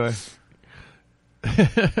 Anyway.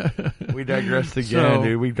 We digressed again,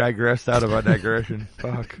 dude. We digressed out of our digression.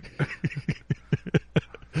 Fuck.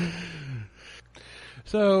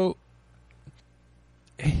 So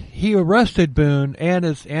he arrested Boone and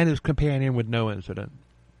his companion with no incident.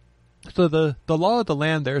 So the law of the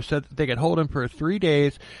land there said that they could hold him for 3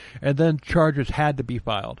 days, and then charges had to be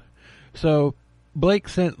filed. So Blake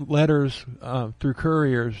sent letters through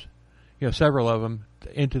couriers, several of them,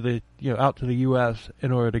 into the out to the U.S.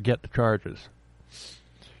 in order to get the charges.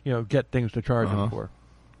 Get things to charge him for.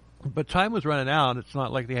 But time was running out. It's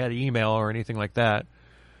not like they had email or anything like that.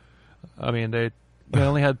 I mean, they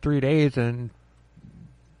only had 3 days, and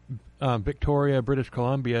Victoria, British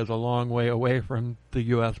Columbia is a long way away from the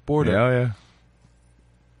U.S. border. Yeah.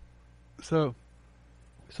 So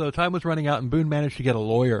time was running out, and Boone managed to get a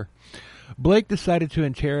lawyer. Blake decided to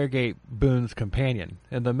interrogate Boone's companion,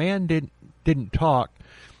 and the man didn't talk,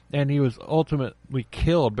 and he was ultimately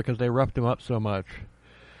killed because they roughed him up so much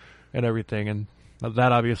and everything, and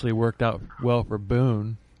that obviously worked out well for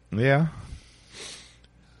Boone. Yeah.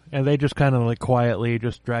 And they just kind of like quietly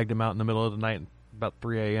just dragged him out in the middle of the night about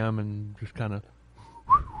 3 a.m. and just kind of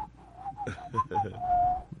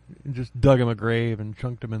just dug him a grave and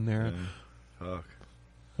chunked him in there. Fuck.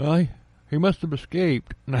 Well, he must have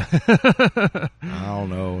escaped. I don't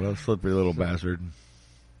know. That slippery little bastard.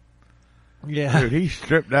 Yeah. Dude, he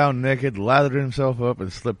stripped down naked, lathered himself up,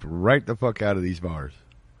 and slipped right the fuck out of these bars.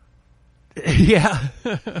 Yeah.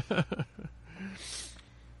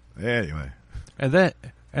 Anyway. And then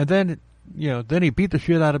then he beat the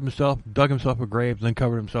shit out of himself, dug himself a grave, and then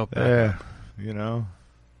covered himself back. Yeah,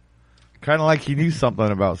 kind of like he knew something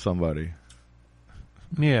about somebody.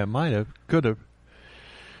 Yeah, might have, could have.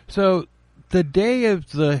 So the day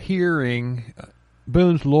of the hearing,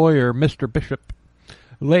 Boone's lawyer, Mr. Bishop,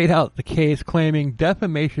 laid out the case claiming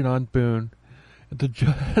defamation on Boone. The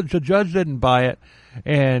judge didn't buy it,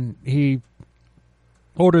 and he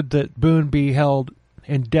ordered that Boone be held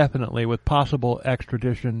indefinitely with possible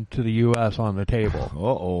extradition to the U.S. on the table.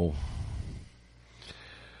 Uh-oh.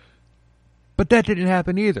 But that didn't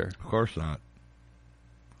happen either. Of course not.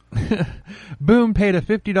 Boone paid a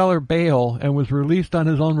 $50 bail and was released on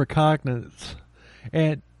his own recognizance.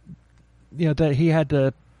 And, that he had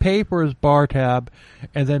to pay for his bar tab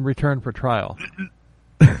and then return for trial.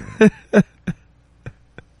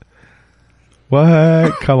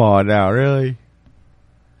 What? Come on now, really?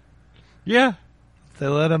 Yeah. They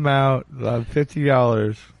let him out,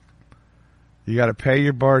 $50. You got to pay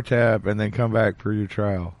your bar tab and then come back for your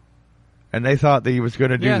trial. And they thought that he was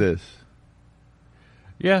going to do this.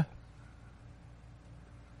 Yeah.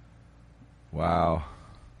 Wow.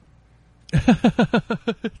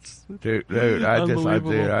 dude,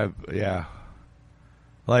 yeah.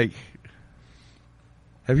 Like,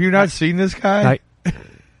 have you not seen this guy?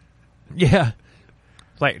 Yeah.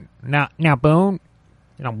 It's like, now, Boone,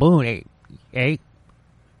 Boone,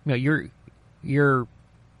 your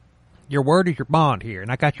word is your bond here,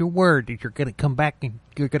 and I got your word that you're gonna come back and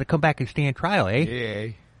stand trial,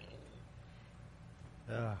 Yeah.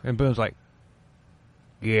 And Boone's like,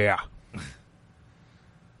 yeah,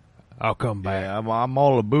 I'll come back. Yeah, I'm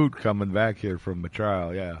all about coming back here from the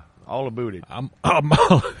trial. Yeah, all about it. I'm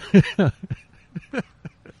all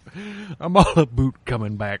I'm all about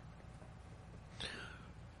coming back.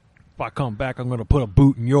 If I come back, I'm going to put a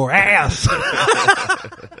boot in your ass.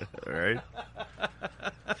 Right?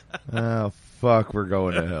 Oh, fuck, we're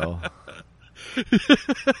going to hell.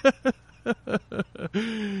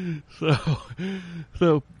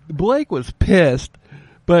 So Blake was pissed,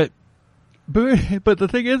 but the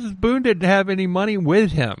thing is Boone didn't have any money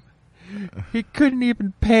with him. He couldn't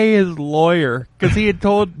even pay his lawyer because he had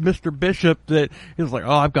told Mr. Bishop that he was like,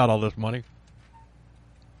 "Oh, I've got all this money."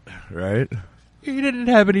 Right? He didn't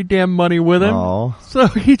have any damn money with him. Aww. So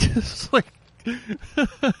he just like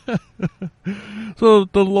so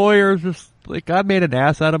the lawyer's just like, I made an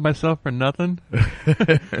ass out of myself for nothing.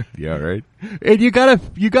 Yeah, right. And you gotta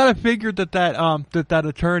figure that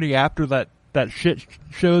attorney, after that shit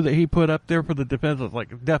show that he put up there for the defense of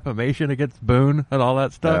like defamation against Boone and all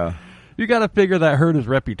that stuff. Yeah. You gotta figure that hurt his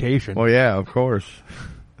reputation. Well, yeah, of course.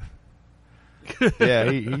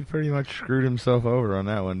 Yeah, he pretty much screwed himself over on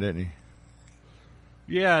that one, didn't he?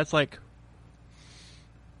 Yeah, it's like,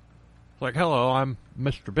 hello, I'm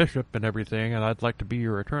Mr. Bishop and everything, and I'd like to be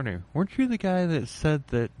your attorney. Weren't you the guy that said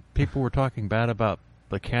that people were talking bad about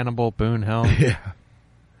the Cannibal Boone Helm? Yeah.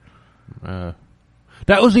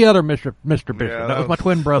 That was the other Mr. Bishop. Yeah, that was my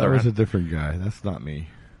twin brother. That was a different guy. That's not me.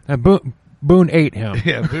 And Boone ate him.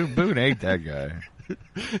 Yeah, Boone ate that guy.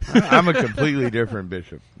 I'm a completely different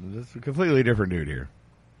bishop. This is a completely different dude here.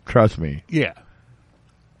 Trust me. Yeah.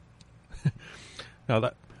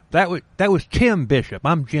 No, that was Tim Bishop.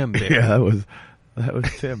 I'm Jim Bishop. Yeah, that was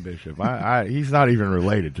Tim Bishop. He's not even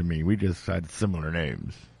related to me. We just had similar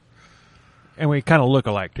names, and we kind of look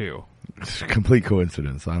alike too. It's a complete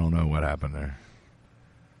coincidence. I don't know what happened there.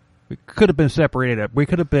 We could have been separated. We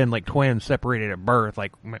could have been like twins separated at birth.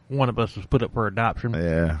 Like one of us was put up for adoption.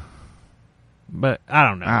 Yeah, but I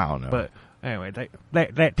don't know. But anyway,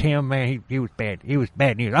 that Tim, man, he was bad. He was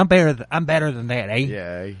bad news. I'm better than that, eh?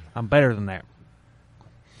 Yeah, I'm better than that.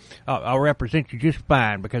 I'll represent you just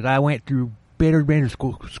fine because I went through better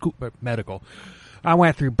medical. I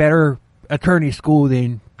went through better attorney school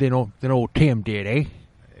than old Tim did, eh?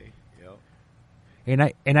 Hey,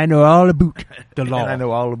 yep. And I know all about the law. And I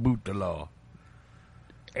know all about the law.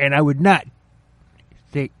 And I would not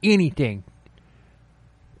say anything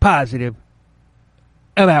positive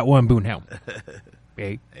about one Boone Helm.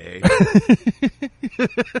 Hey.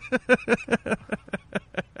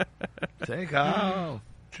 Take off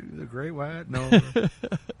to the great white north.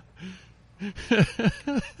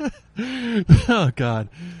 Oh God!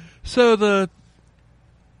 So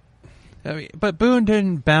but Boone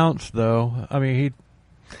didn't bounce though. I mean,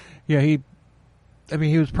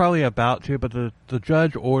 he was probably about to, but the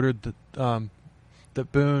judge ordered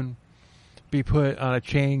that Boone be put on a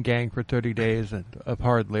chain gang for 30 days of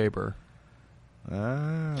hard labor.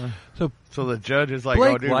 So the judge is like,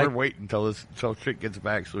 Blake, "Oh, dude, we're waiting until shit gets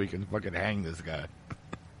back so we can fucking hang this guy."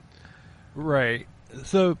 Right.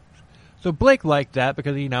 So Blake liked that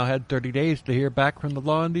because he now had 30 days to hear back from the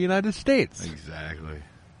law in the United States. Exactly.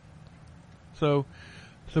 So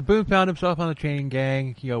Boone found himself on a chain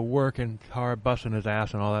gang, working hard, busting his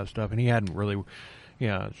ass and all that stuff, and he hadn't really,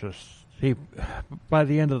 it's just by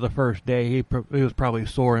the end of the first day, he was probably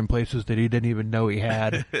sore in places that he didn't even know he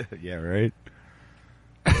had. Yeah, right.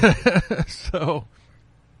 So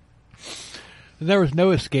there was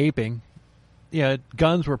no escaping. Yeah,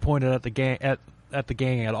 guns were pointed at the gang at the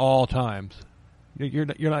gang at all times. You're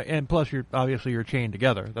not, and plus you're obviously chained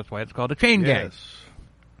together. That's why it's called a chain gang.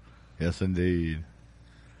 Yes, indeed.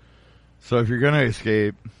 So if you're gonna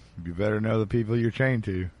escape, you better know the people you're chained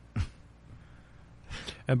to.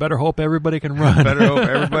 And better hope everybody can run. Better hope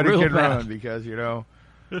everybody can run, because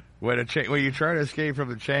when you try to escape from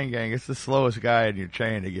the chain gang, it's the slowest guy in your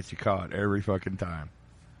chain that gets you caught every fucking time.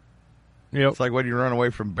 Yep. It's like when you run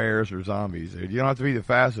away from bears or zombies, dude. You don't have to be the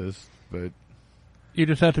fastest, but you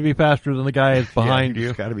just have to be faster than the guy behind you. You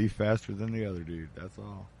just got to be faster than the other dude. That's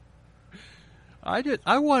all.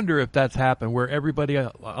 I wonder if that's happened, where everybody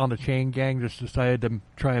on the chain gang just decided to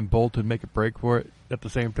try and bolt and make a break for it at the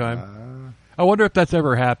same time. I wonder if that's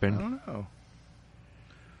ever happened. I don't know.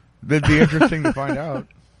 That'd be interesting to find out.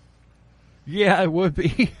 Yeah, it would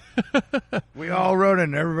be. We all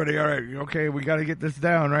running. Everybody, all right, okay, we got to get this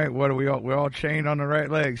down, right? What are we all? We're all chained on the right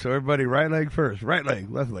leg. So everybody, right leg first. Right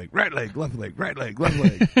leg, left leg, right leg, left leg, right leg, left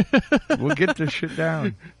leg. We'll get this shit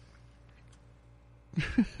down.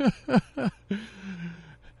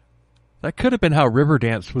 That could have been how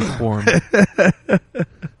Riverdance was formed.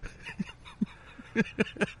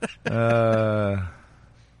 Nah.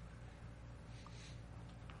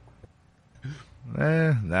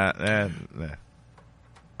 I'm not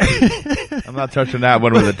touching that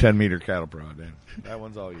one with a 10-meter cattle prod, man. That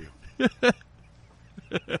one's all you.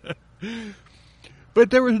 But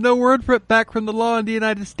there was no word for it back from the law in the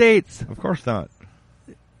United States. Of course not.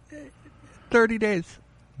 30 days.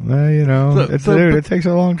 Well, it takes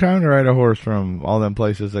a long time to ride a horse from all them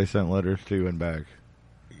places they sent letters to and back.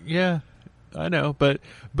 Yeah, I know. But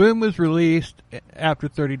Boone was released after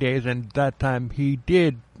 30 days, and that time he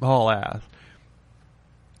did haul ass.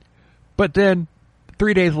 But then,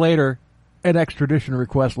 3 days later, an extradition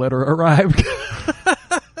request letter arrived.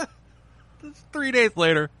 3 days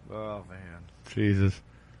later. Oh, man. Jesus.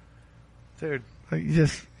 Dude,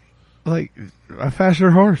 a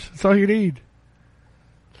faster horse. That's all you need.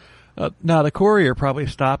 Now, the courier probably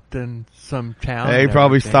stopped in some town. Yeah, he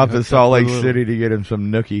probably stopped at Salt Lake City to get him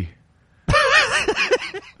some nookie.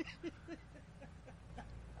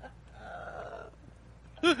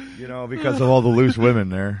 Because of all the loose women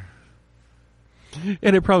there.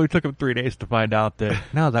 And it probably took him 3 days to find out that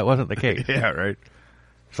that wasn't the case. Yeah, right.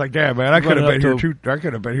 It's like, damn, man, I could have been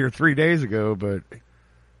here 3 days ago, but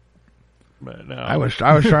no. I was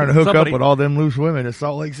trying to hook up with all them loose women in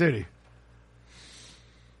Salt Lake City.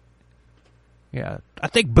 Yeah, I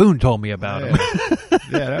think Boone told me about him.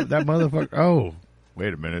 Yeah, that motherfucker. Oh,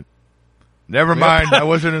 wait a minute. Never mind. I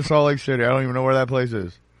wasn't in Salt Lake City. I don't even know where that place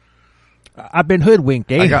is. I've been hoodwinked,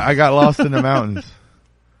 eh? I got lost in the mountains.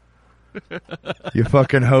 You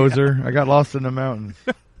fucking hoser. I got lost in the mountains.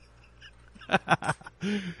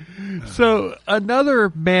 So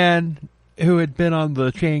another man who had been on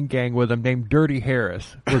the chain gang with him, named Dirty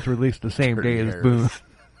Harris, was released the same day as Boone.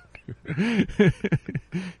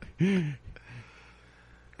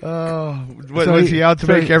 Was he out to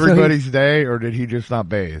make everybody's day, or did he just not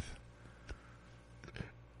bathe?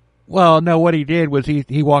 Well, no, what he did was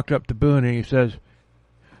he walked up to Boone and he says,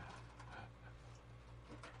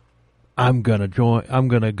 I'm gonna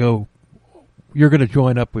go. You're gonna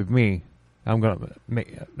join up with me. I'm gonna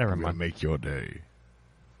make your day.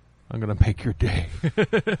 I'm gonna make your day.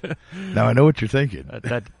 Now I know what you're thinking.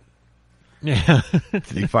 Yeah. Did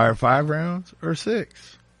he fire 5 rounds or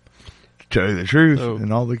 6? To tell you the truth,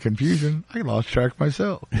 in all the confusion, I lost track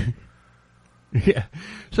myself. Yeah.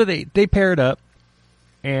 So they paired up,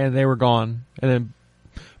 and they were gone. And then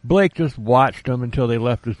Blake just watched them until they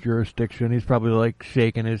left his jurisdiction. He's probably like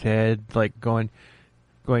shaking his head, like going,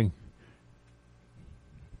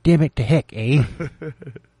 damn it to heck, eh?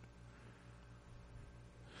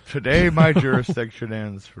 Today my jurisdiction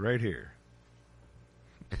ends right here.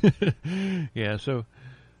 Yeah, so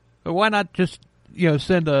why not just,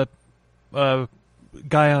 send a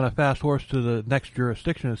guy on a fast horse to the next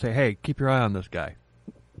jurisdiction and say, hey, keep your eye on this guy?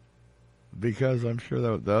 Because I'm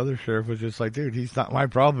sure the other sheriff was just like, dude, he's not my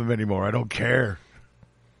problem anymore. I don't care.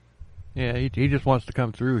 Yeah, he just wants to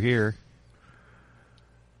come through here.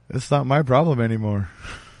 It's not my problem anymore.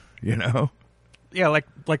 Yeah, like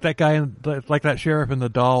that guy like that sheriff in the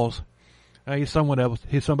Dolls. He's someone else.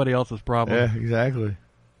 He's somebody else's problem. Yeah, exactly.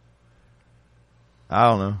 I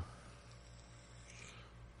don't know.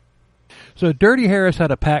 So Dirty Harris had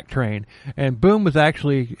a pack train, and Boone was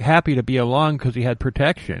actually happy to be along because he had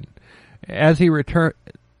protection. As he returned,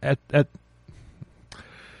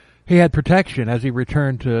 he had protection as he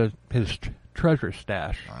returned to his treasure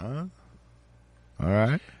stash. All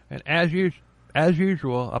right. And as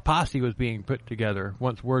usual, a posse was being put together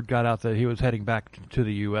once word got out that he was heading back to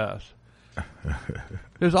the U.S.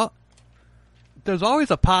 There's always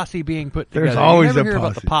a posse being put together. There's always you never a hear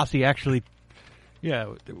posse. about the posse actually.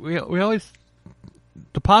 Yeah, we always.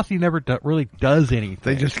 The posse never really does anything.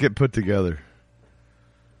 They just get put together.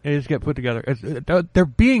 They just get put together. They're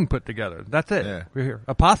being put together. That's it. Yeah. We're here.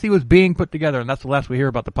 A posse was being put together, and that's the last we hear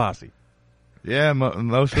about the posse. Yeah,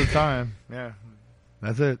 most of the time. Yeah,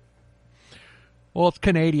 that's it. Well, it's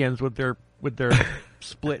Canadians with their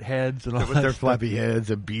split heads and all with that their stuff. flappy heads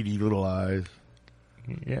and beady little eyes.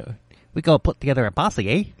 Yeah, we go put together a posse,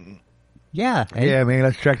 eh? Yeah. Eh? Yeah, man.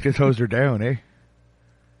 Let's track this hoser down, eh?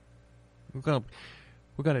 We're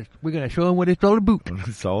gonna show them what it's all about.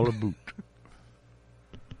 It's all a boot.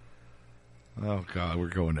 Oh God, we're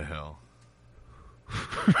going to hell.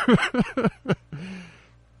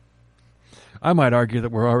 I might argue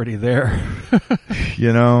that we're already there.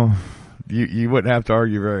 You know, you wouldn't have to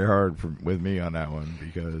argue very hard with me on that one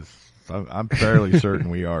because I'm fairly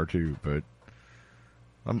certain we are too. But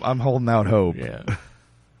I'm holding out hope. Yeah.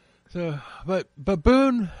 So, but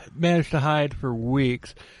Boone managed to hide for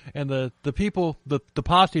weeks, and the people, the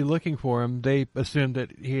posse looking for him, they assumed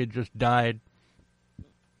that he had just died.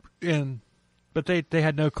 But they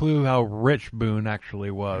had no clue how rich Boone actually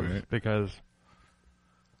was, right. Because,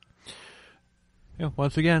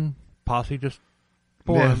 once again, posse just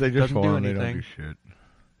formed. Yeah, they just doesn't form. do They anything.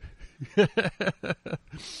 don't do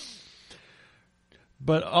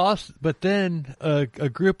shit. But then a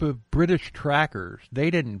group of British trackers, they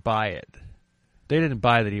didn't buy it. They didn't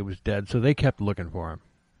buy that he was dead, so they kept looking for him.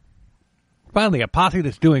 Finally, a posse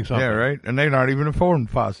that's doing something. Yeah, right. And they're not even a formed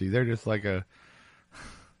posse. They're just like a.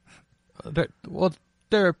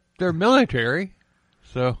 They're military,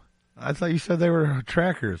 so. I thought you said they were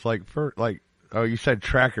trackers, oh, you said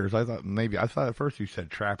trackers. I thought at first you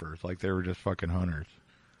said trappers, like they were just fucking hunters.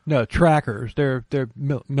 No, trackers. They're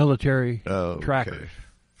military trackers. Okay.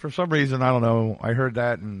 For some reason, I don't know. I heard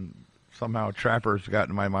that, and somehow trappers got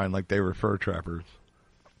in my mind like they were fur trappers.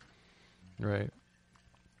 Right.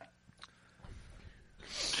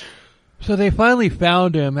 So they finally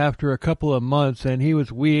found him after a couple of months, and he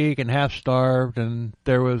was weak and half-starved, and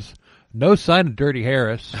there was no sign of Dirty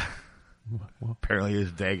Harris. Apparently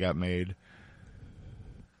his day got made.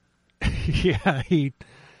 Yeah,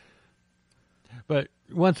 But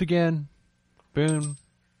once again, Boone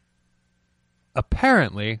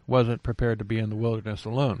apparently wasn't prepared to be in the wilderness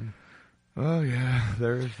alone. Oh, yeah,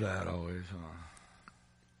 there's that always, huh?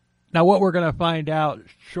 Now, what we're going to find out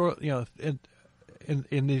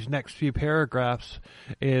in these next few paragraphs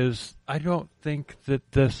is I don't think that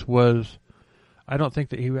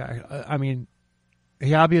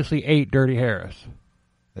he obviously ate Dirty Harris.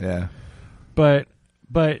 Yeah. But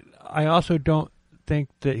I also don't think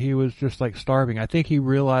that he was just like starving. I think he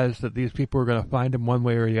realized that these people were going to find him one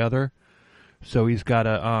way or the other. So he's got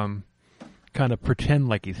to kind of pretend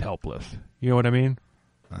like he's helpless. You know what I mean?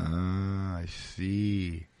 I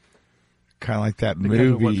see. Kind of like that Because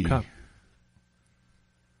movie.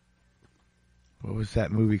 What was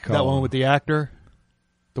that movie called? That one with the actor?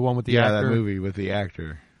 The one with the actor? Yeah, that movie with the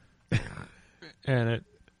actor. And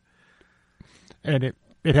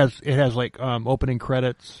it has like opening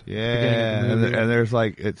credits. Yeah, and there's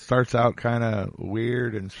like it starts out kind of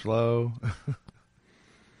weird and slow.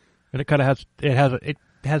 And it kind of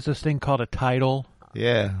has this thing called a title.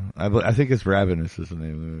 Yeah, I think it's Ravenous is the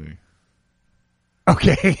name of the movie.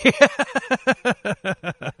 Okay.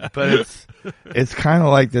 But it's kind of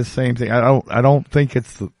like this same thing. I don't think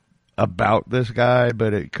it's about this guy,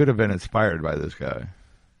 but it could have been inspired by this guy.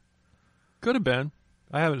 Could have been.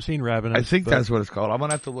 I haven't seen Ravenous. I think that's what it's called. I'm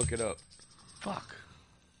gonna have to look it up. Fuck.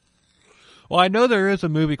 Well, I know there is a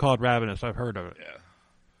movie called Ravenous. I've heard of it. Yeah.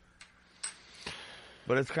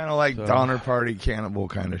 But it's kind of like Donner Party Cannibal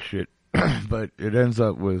kind of shit. But it ends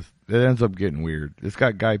up getting weird. It's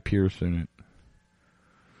got Guy Pearce in it.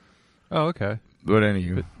 Oh, okay. But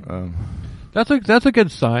anyway, that's a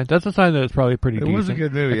good sign. That's a sign that it's probably pretty decent. It was a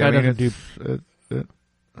good movie. I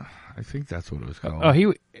think that's what it was called. Oh, he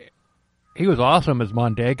was awesome as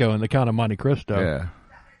Mondego in The Count of Monte Cristo. Yeah.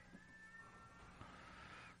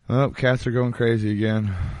 Oh, cats are going crazy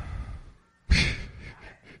again.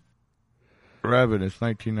 Ravenous,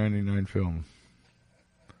 1999 film.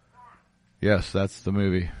 Yes, that's the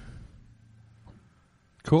movie.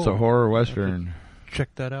 Cool. It's a horror western.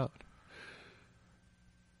 Check that out.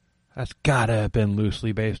 That's gotta have been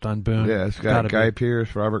loosely based on Boone. Yeah, it's got Guy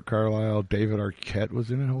Pearce, Robert Carlyle, David Arquette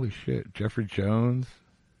was in it. Holy shit. Jeffrey Jones.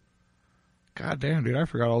 God damn, dude, I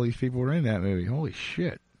forgot all these people were in that movie. Holy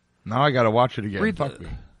shit. Now I got to watch it again. Fuck me.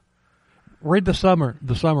 Read the summary.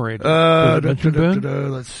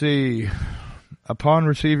 Let's see. Upon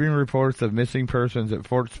receiving reports of missing persons at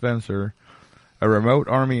Fort Spencer, a remote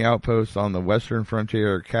Army outpost on the western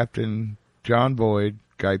frontier, Captain John Boyd,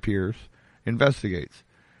 Guy Pearce, investigates.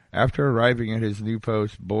 After arriving at his new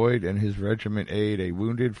post, Boyd and his regiment aid a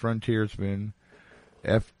wounded frontiersman,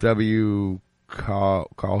 F.W.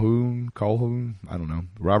 Calhoun, I don't know,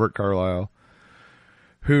 Robert Carlyle,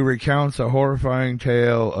 who recounts a horrifying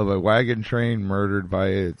tale of a wagon train murdered by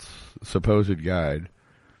its supposed guide.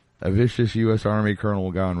 A vicious U.S. Army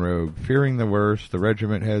colonel gone rogue. Fearing the worst, the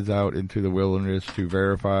regiment heads out into the wilderness to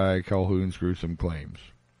verify Calhoun's gruesome claims.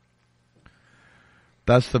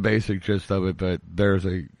 That's the basic gist of it, but there's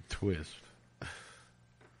a twist.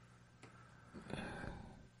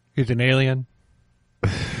 He's an alien?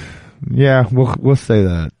 Yeah, we'll say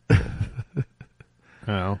that.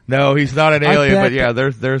 Oh. No, he's not an alien, but yeah,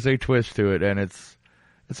 there's a twist to it, and it's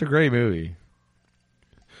a great movie.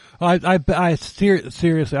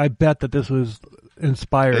 Seriously, I bet that this was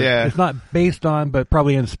inspired. Yeah. It's not based on, but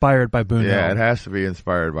probably inspired by Boone. Yeah, Helm. it has to be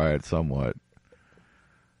inspired by it somewhat.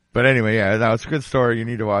 But anyway, yeah, no, it's a good story. You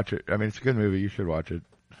need to watch it. I mean, it's a good movie. You should watch it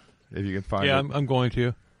if you can find it. Yeah, I'm going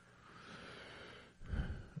to.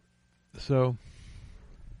 So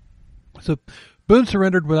Boone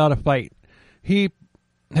surrendered without a fight. He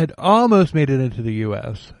had almost made it into the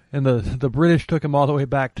U.S., and the British took him all the way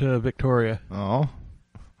back to Victoria. Oh.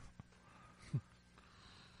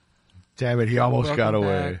 Damn it, he almost got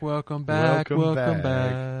away. Welcome back.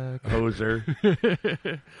 Hoser.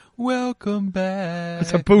 Welcome back.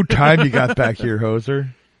 It's about time you got back here,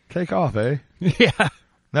 Hoser. Take off, eh? Yeah.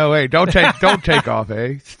 No, wait, don't take off,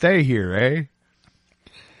 eh? Stay here, eh?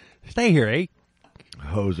 Stay here, eh?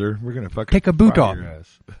 Hoser, we're gonna fucking take a boot off. Your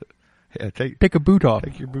ass. Yeah, take a boot off.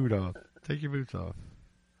 Take your boot off. Take your boots off.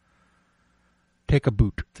 Take a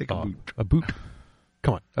boot. Take a boot. A boot.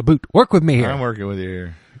 Come on, a boot. Work with me here. I'm working with you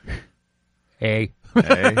here. Hey.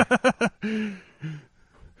 Hey.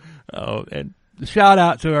 Oh, and shout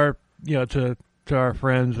out to our, to our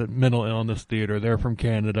friends at Mental Illness Theater. They're from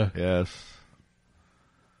Canada. Yes.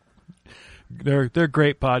 They're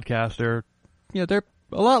great podcasts. They're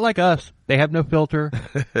a lot like us. They have no filter.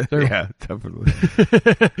 Yeah, definitely.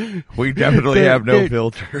 We definitely have no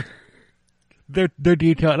filter. They're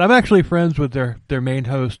detailed. And I'm actually friends with their main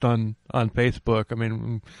host on Facebook. I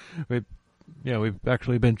mean, we've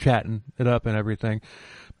actually been chatting it up and everything.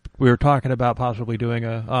 We were talking about possibly doing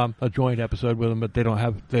a joint episode with them, but they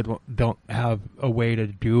don't have a way to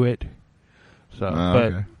do it. So,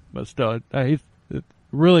 okay. but still, he's a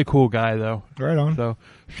really cool guy though. Right on. So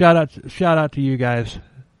shout out to you guys.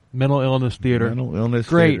 Mental Illness Theater. Mental Illness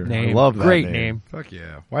Great Theater. name. I love that Great name. Fuck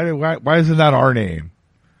yeah. Why isn't that our name?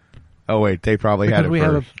 Oh wait, they probably because had it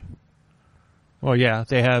first. Well, yeah,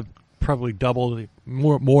 they have probably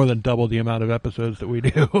more than double the amount of episodes that we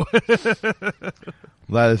do.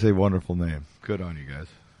 That is a wonderful name. Good on you guys.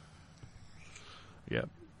 Yeah,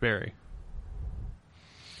 very.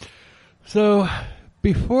 So,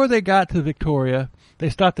 before they got to Victoria, they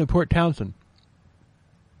stopped in Port Townsend.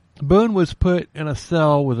 Boone was put in a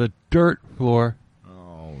cell with a dirt floor.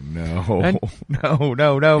 Oh, no.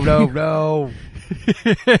 No.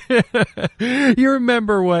 You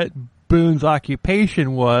remember what Boone's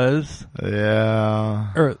occupation was?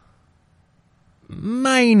 Yeah.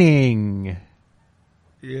 Mining.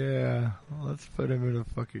 Yeah. Let's put him in a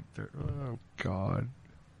fucking dirt. Oh, God.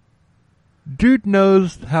 Dude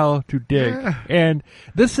knows how to dig. Yeah. And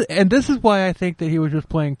this is why I think that he was just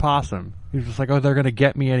playing possum. He was just like, oh, they're going to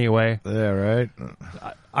get me anyway. Yeah, right.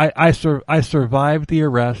 I survived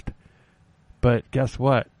the but guess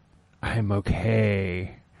what? I'm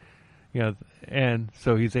okay. And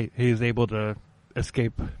so he's able to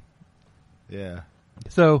escape. Yeah.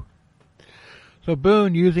 So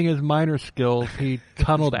Boone, using his miner skills, he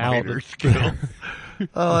tunneled out. Miner skills.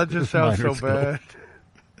 Oh, that just sounds so bad.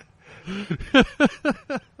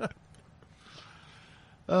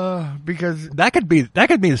 Because that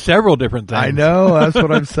could mean several different things. I know, that's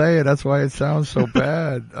what I'm saying. That's why it sounds so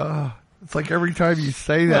bad. It's like every time you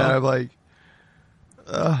say that, I'm like,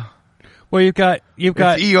 well, you've got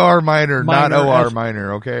it's ER minor, not OR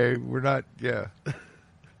minor. Okay, we're not. Yeah.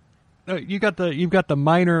 No, you've got the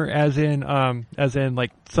miner as in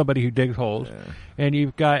like somebody who digs holes, yeah. And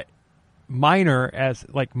you've got miner as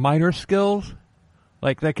like miner skills.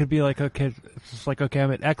 Like that could be like, okay, it's just like, okay, I'm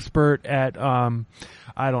an expert at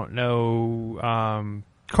I don't know,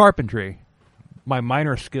 carpentry. My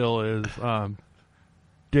minor skill is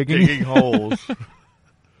digging holes.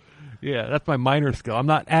 Yeah, that's my minor skill. I'm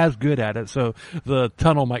not as good at it, so the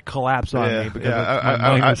tunnel might collapse on me because of my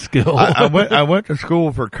minor skill. I went to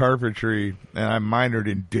school for carpentry, and I minored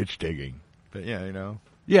in ditch digging. But yeah, you know.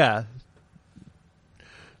 Yeah.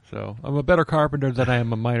 So I'm a better carpenter than I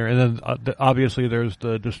am a miner, and then obviously there's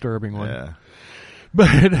the disturbing one. Yeah.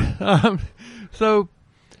 But so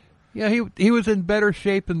yeah, he was in better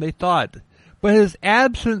shape than they thought, but his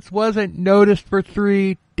absence wasn't noticed for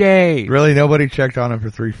 3 days. Really, nobody checked on him for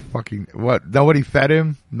 3 fucking what? Nobody fed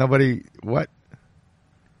him. Nobody what?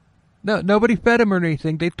 No, nobody fed him or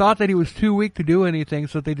anything. They thought that he was too weak to do anything,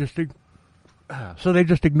 so they just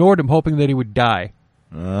ignored him, hoping that he would die.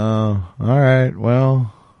 Oh, all right.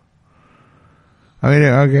 Well, I mean,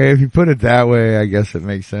 okay, if you put it that way, I guess it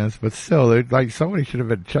makes sense. But still, like somebody should have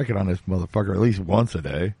been checking on this motherfucker at least once a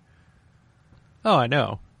day. Oh, I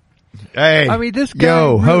know. Hey, I mean, this guy.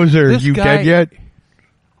 Yo, Hoser, you dead yet?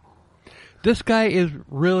 This guy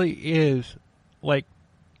really is like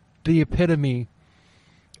the epitome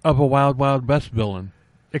of a Wild Wild West villain,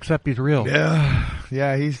 except he's real.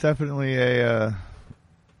 Yeah, he's definitely a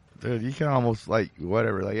dude. You can almost like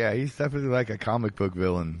whatever. Like, yeah, he's definitely like a comic book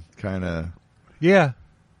villain kind of. Yeah,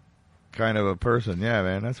 kind of a person. Yeah,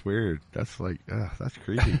 man, that's weird. That's like, that's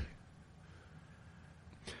creepy.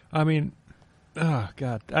 I mean, oh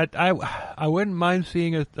god, I wouldn't mind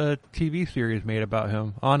seeing a TV series made about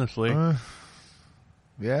him. Honestly,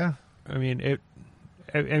 yeah. I mean it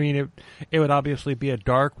would obviously be a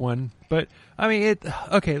dark one, but I mean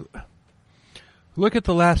okay. Look at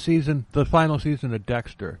the last season, the final season of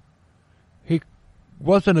Dexter. He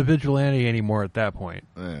wasn't a vigilante anymore at that point.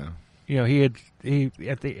 Yeah. You know, he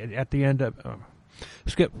at the end of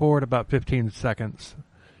skip forward about 15 seconds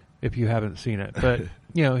if you haven't seen it, but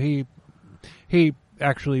you know he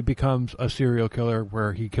actually becomes a serial killer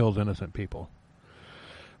where he kills innocent people,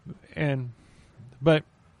 but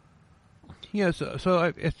you know,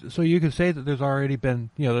 so you could say that there's already been,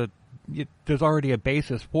 you know, there's already a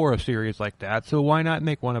basis for a series like that, so why not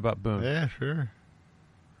make one about Boone? Yeah, sure.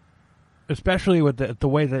 Especially with the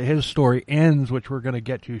way that his story ends, which we're going to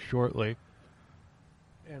get to shortly,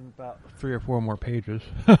 in about 3 or 4 more pages.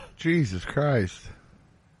 Jesus Christ.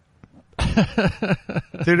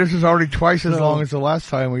 Dude, this is already twice as long as the last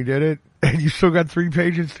time we did it, and you still got 3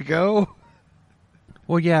 pages to go?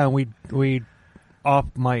 Well, yeah, we off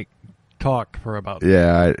mic talked for about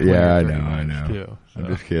I know. Too, so. I'm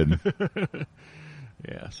just kidding.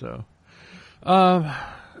 Yeah, so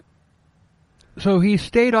so he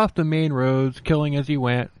stayed off the main roads, killing as he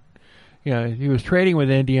went. You know, he was trading with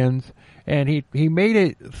Indians, and he made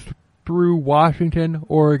it through Washington,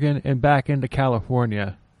 Oregon, and back into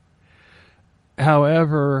California.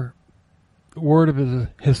 However, word of his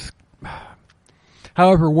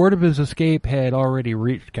escape had already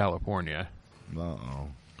reached California. Uh-oh.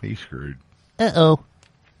 He's screwed. Uh-oh.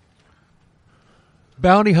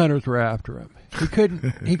 Bounty hunters were after him. He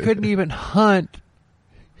couldn't even hunt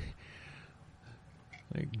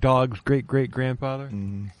like Dog's great-great-grandfather.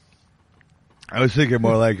 Mm-hmm. I was thinking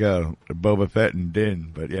more like Boba Fett and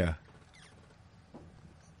Din, but yeah.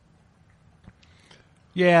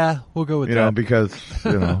 Yeah, we'll go with that. You know, because,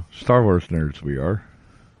 you know, Star Wars nerds we are.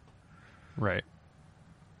 Right.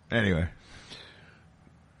 Anyway.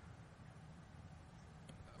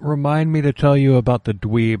 Remind me to tell you about the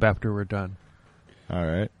dweeb after we're done. All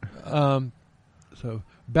right. So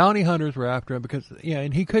bounty hunters were after him because, yeah,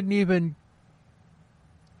 and he couldn't even,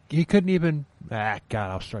 God,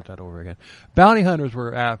 I'll start that over again. Bounty hunters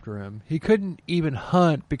were after him. He couldn't even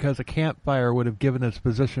hunt because a campfire would have given his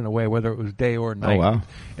position away, whether it was day or night. Oh, wow.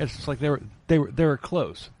 It's just like they were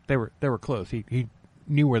close. They were close. He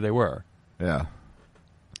knew where they were. Yeah.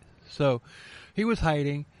 So he was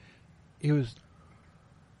hiding. He was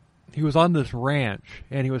on this ranch,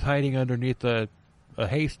 and he was hiding underneath a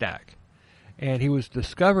haystack. And he was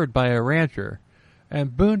discovered by a rancher.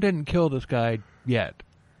 And Boone didn't kill this guy yet.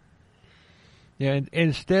 Yeah, and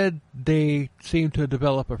instead, they seemed to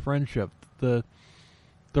develop a friendship. The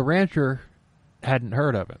rancher hadn't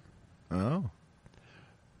heard of it. Oh.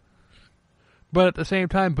 But at the same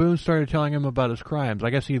time, Boone started telling him about his crimes.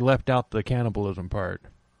 I guess he left out the cannibalism part.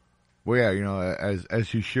 Well, yeah, you know,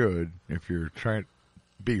 as you should if you're trying to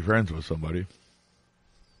be friends with somebody.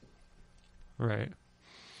 Right.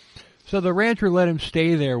 So the rancher let him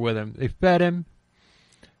stay there with him. They fed him.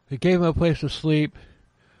 They gave him a place to sleep.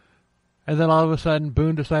 And then all of a sudden,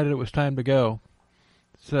 Boone decided it was time to go.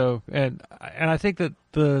 So, and I think that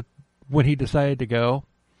when he decided to go,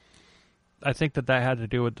 I think that had to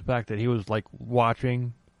do with the fact that he was like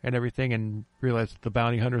watching and everything, and realized that the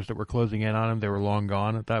bounty hunters that were closing in on him, they were long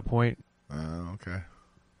gone at that point. Okay.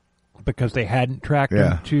 because they hadn't tracked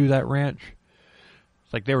him to that ranch.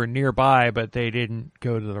 It's like they were nearby, but they didn't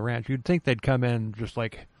go to the ranch. You'd think they'd come in just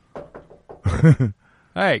like,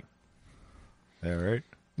 hey. Yeah, right.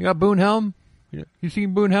 You got Boone Helm? You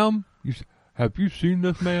seen Boone Helm? Have you seen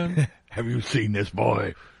this man? Have you seen this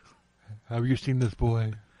boy? Have you seen this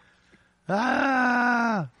boy?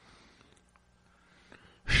 Ah!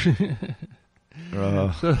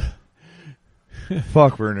 So,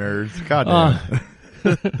 fuck, we're nerds. Goddamn.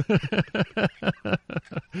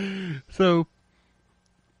 So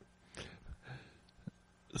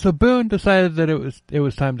Boone decided that it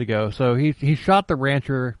was time to go. So he shot the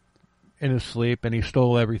rancher in his sleep, and he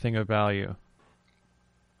stole everything of value.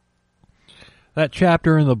 That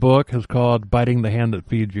chapter in the book is called "Biting the Hand That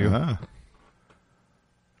Feeds You." Uh-huh.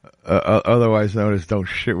 Otherwise known as "Don't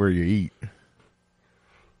shit where you eat."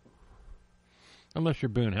 Unless you're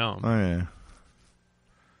Boone Helm. Oh yeah.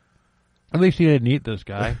 At least he didn't eat this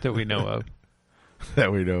guy that we know of.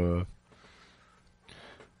 That we know of.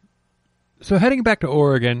 So heading back to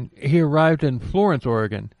Oregon, he arrived in Florence,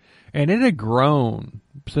 Oregon, and it had grown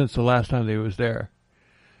since the last time that he was there.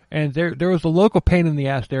 And there was a local pain in the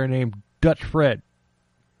ass there named Dutch Fred.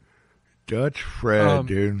 Dutch Fred,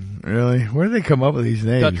 dude. Really? Where did they come up with these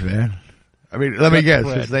names, man? I mean, let me guess.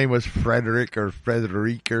 Fred. His name was Frederick or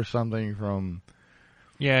Frederic or something from...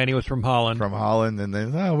 Yeah, and he was from Holland. From Holland, and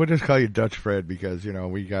then, we'll just call you Dutch Fred because,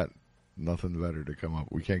 we got nothing better to come up.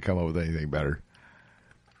 We can't come up with anything better.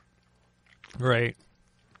 Right.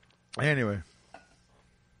 Anyway.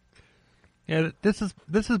 Yeah, this is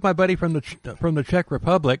my buddy from the Czech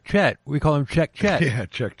Republic, Chet. We call him Czech Chet. Yeah,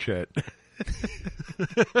 Czech Chet.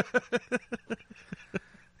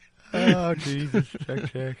 Oh, Jesus,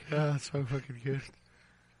 Czech. Oh, that's so fucking good.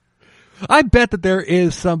 I bet that there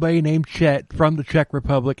is somebody named Chet from the Czech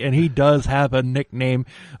Republic, and he does have a nickname,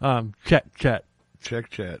 Chet.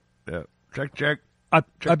 Czech Chet. Yeah. Czech. I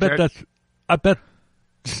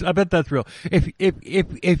bet that's real.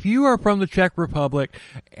 If you are from the Czech Republic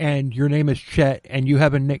and your name is Chet and you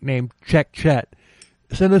have a nickname Czech Chet,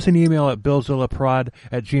 send us an email at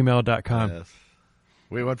billzillaprod@gmail.com. Yes.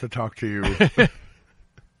 We want to talk to you.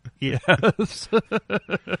 Yes.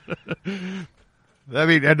 I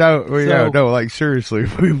mean, no, like seriously,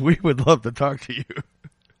 we would love to talk to you.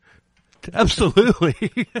 Absolutely.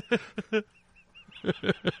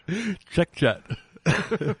 Czech Chet.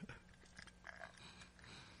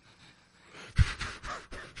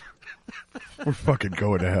 We're fucking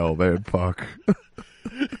going to hell, man. Fuck.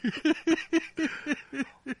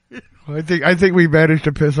 I think we managed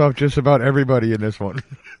to piss off just about everybody in this one.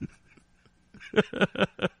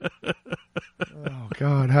 Oh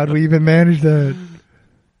God, how do we even manage that?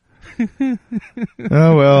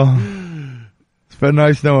 Oh well, it's been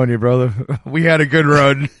nice knowing you, brother. We had a good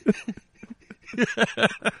run.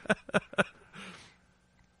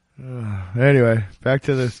 Anyway, back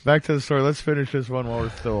to the story. Let's finish this one while we're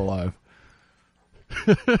still alive.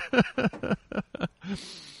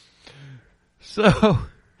 So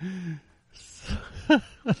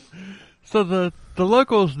the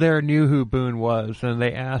locals there knew who Boone was, and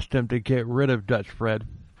they asked him to get rid of Dutch Fred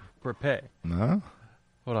for pay. No?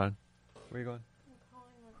 Hold on. Where are you going? I'm calling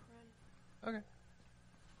Fred. Okay.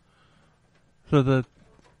 So the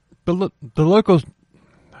locals...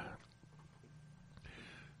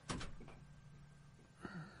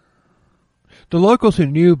 The locals who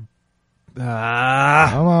knew... Come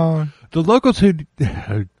on. The locals who...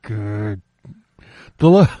 Good.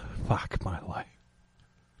 Fuck my life.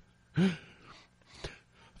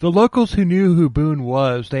 The locals who knew who Boone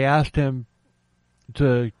was, they asked him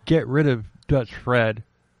to get rid of Dutch Fred,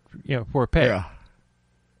 for pay. Yeah.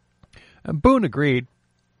 And Boone agreed,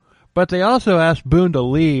 but they also asked Boone to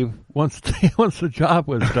leave once the job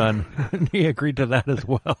was done, and he agreed to that as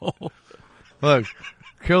well. Look,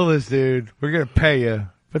 kill this dude. We're gonna pay you,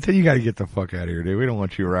 but then you got to get the fuck out of here, dude. We don't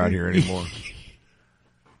want you around here anymore.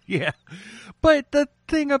 Yeah, but the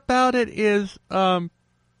thing about it is, I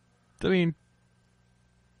mean,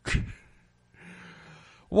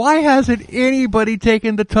 why hasn't anybody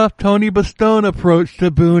taken the tough Tony Bastone approach to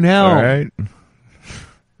Boone Helm? All right.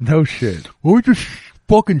 No shit. Well, we just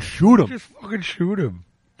fucking shoot him. Just fucking shoot him.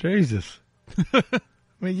 Jesus. I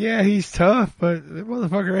mean, yeah, he's tough, but the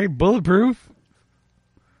motherfucker ain't bulletproof.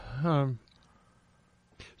 So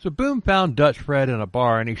Boone found Dutch Fred in a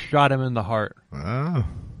bar, and he shot him in the heart. Oh.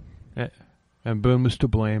 And Boone was to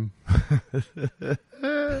blame.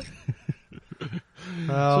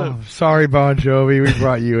 Oh, sorry, Bon Jovi. We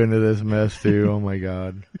brought you into this mess, too. Oh, my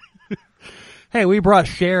God. Hey, we brought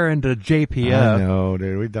Cher into JPF. I know,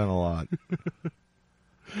 dude. We've done a lot.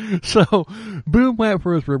 So, Boone went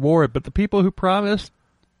for his reward, but the people who promised,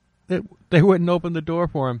 they wouldn't open the door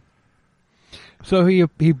for him. So he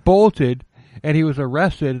bolted, and he was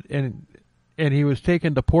arrested, and he was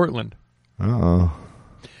taken to Portland. Uh-oh.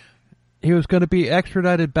 He was going to be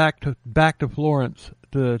extradited back to Florence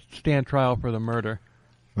to stand trial for the murder.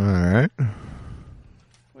 All right. I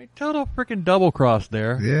mean, total freaking double cross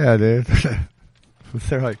there. Yeah, dude.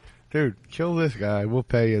 They're like, dude, kill this guy. We'll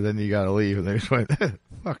pay you. Then you got to leave. And they just went,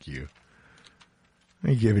 fuck you.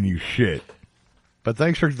 I ain't giving you shit. But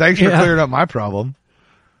thanks for clearing up my problem.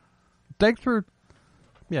 Thanks for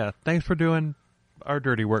doing our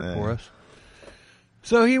dirty work for us.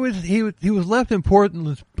 So he was left in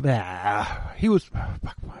Portland. He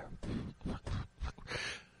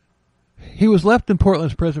was left in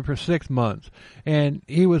Portland's prison for 6 months, and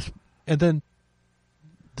then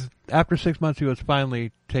after 6 months he was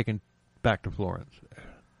finally taken back to Florence.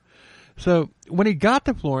 So when he got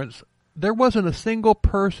to Florence, there wasn't a single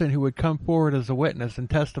person who would come forward as a witness and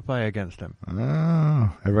testify against him.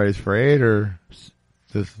 Oh, everybody's afraid, or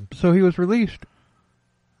just... So he was released.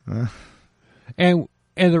 And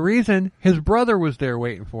the reason, his brother was there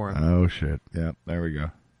waiting for him. Oh shit! Yep, there we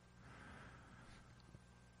go.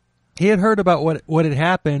 He had heard about what had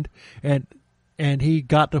happened, and he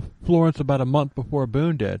got to Florence about a month before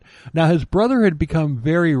Boone did. Now, his brother had become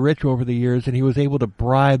very rich over the years, and he was able to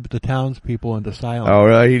bribe the townspeople into silence. Oh,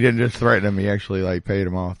 really? He didn't just threaten him. He actually paid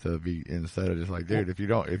him off to be, instead of just like, dude, if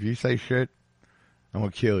you say shit, I'm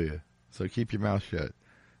gonna kill you. So keep your mouth shut.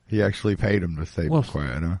 He actually paid him to stay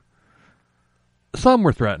quiet, huh? Some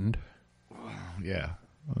were threatened. Yeah.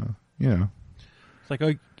 It's like,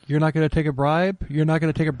 oh, you're not going to take a bribe? You're not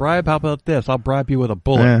going to take a bribe? How about this? I'll bribe you with a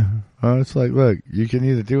bullet. Yeah. Well, it's like, look, you can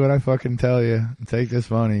either do what I fucking tell you and take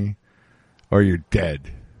this money, or you're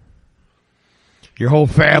dead. Your whole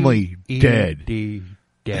family dead.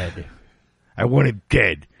 Dead. I want it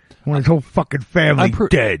dead. I want his whole fucking family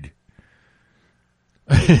dead.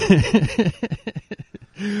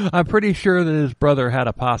 I'm pretty sure that his brother had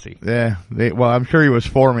a posse. Yeah. Well, I'm sure he was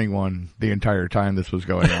forming one the entire time this was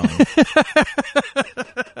going on.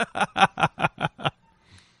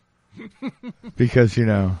 Because,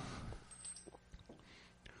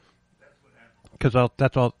 Because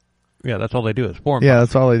that's all they do is form. Yeah,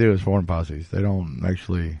 that's all they do is form posses. They don't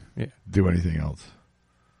actually do anything else.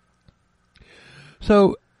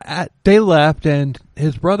 So they left, and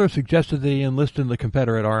his brother suggested that he enlist in the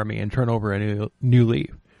Confederate Army and turn over a new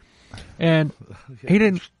leaf. And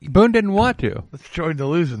Boone didn't want to. Let's join the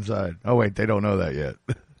losing side. Oh, wait, they don't know that yet.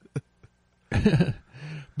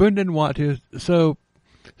 Boone didn't want to, so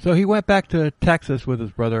he went back to Texas with his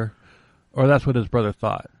brother, or that's what his brother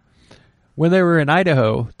thought. When they were in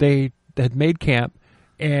Idaho, they had made camp,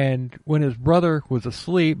 and when his brother was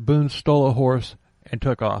asleep, Boone stole a horse and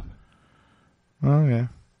took off. Oh, yeah.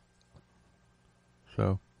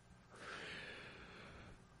 So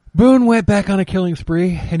Boone went back on a killing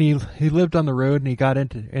spree, and he lived on the road, and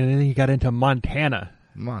then he got into Montana.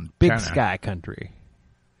 Big Sky country.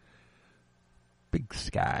 Big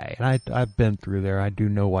Sky. And I've been through there. I do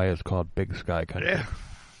know why it's called Big Sky country. Yeah.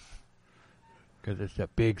 Because it's a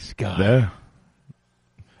big sky. Yeah.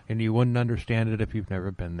 And you wouldn't understand it if you've never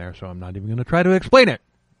been there, so I'm not even going to try to explain it.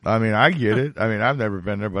 I mean, I get it. I mean, I've never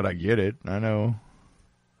been there, but I get it. I know.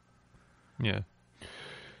 Yeah.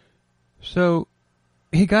 So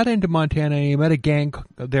he got into Montana, and he met a gang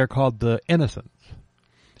there called the Innocents.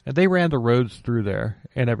 And they ran the roads through there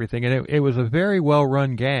and everything. And it was a very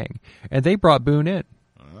well-run gang. And they brought Boone in.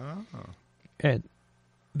 Oh. And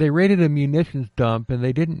they raided a munitions dump, and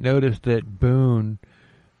they didn't notice that Boone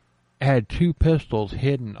had 2 pistols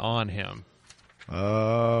hidden on him.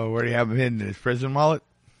 Oh, where do you have them hidden? In his prison wallet?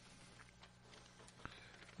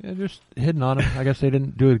 Yeah, just hidden on him. I guess they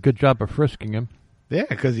didn't do a good job of frisking him. Yeah,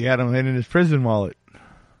 because he had them hidden in his prison wallet.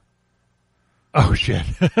 Oh, shit.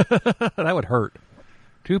 That would hurt.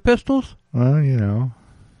 2 pistols? Well,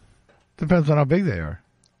 depends on how big they are.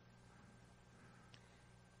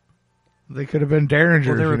 They could have been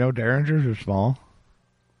Derringers. Well, Derringers are small.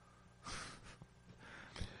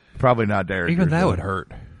 Probably not Derringers. Even that would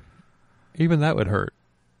hurt. Even that would hurt.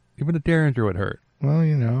 Even a Derringer would hurt. Well,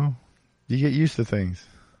 you get used to things.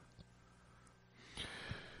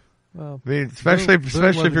 Well, I mean, especially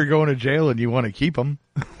if you're going to jail and you want to keep them.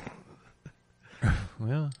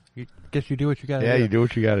 Well, guess you do what you got to do. Yeah, you do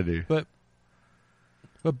what you got to do. But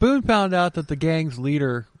Boone found out that the gang's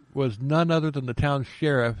leader was none other than the town's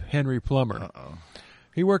sheriff, Henry Plummer. Uh-oh.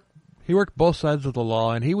 He worked both sides of the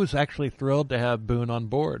law, and he was actually thrilled to have Boone on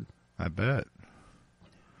board. I bet.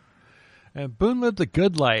 And Boone lived a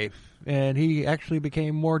good life, and he actually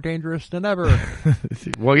became more dangerous than ever.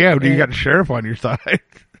 Well, yeah, you got the sheriff on your side.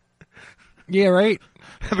 Yeah, right?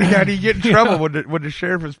 I mean, how do you get in trouble when the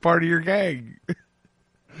sheriff is part of your gang?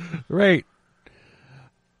 Right.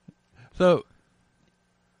 So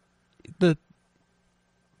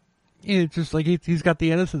it's just like he's got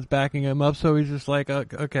the innocents backing him up, so he's just like,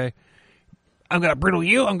 okay, I'm gonna brittle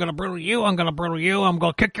you, I'm gonna brittle you, I'm gonna brittle you, I'm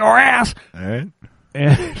gonna kick your ass. All right.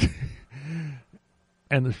 And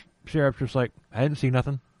the sheriff's just like, I didn't see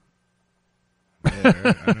nothing.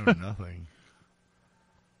 Yeah, I know nothing.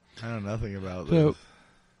 I know nothing about this.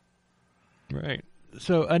 Right.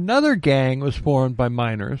 So another gang was formed by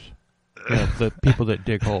miners, the people that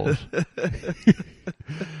dig holes.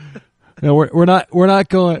 No, we're not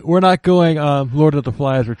going Lord of the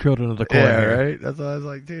Flies or Children of the Corn. Yeah, here. right. That's why I was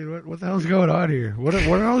like, dude, what the hell's going on here? What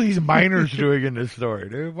are all these miners doing in this story,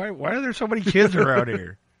 dude? Why are there so many kids around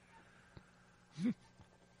here?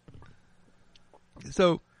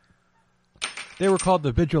 So they were called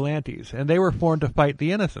the Vigilantes, and they were formed to fight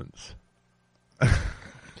the innocents.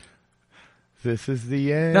 This is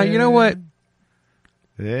the end. Now you know what?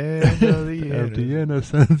 The end of the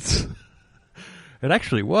innocents. It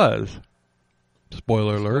actually was.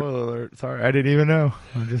 Spoiler alert. Spoiler alert. Sorry, I didn't even know.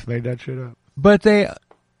 I just made that shit up. But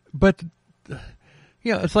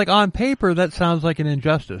it's like on paper that sounds like an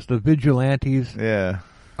injustice. The Vigilantes are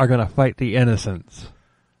going to fight the innocents.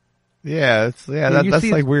 Yeah, that's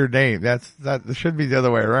like weird name. That should be the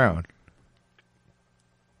other way around.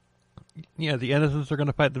 Yeah, the innocents are going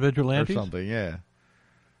to fight the Vigilantes? Or something, yeah.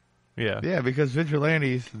 Yeah. Yeah, because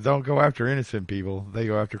Vigilantes don't go after innocent people. They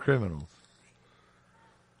go after criminals.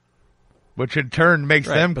 Which in turn makes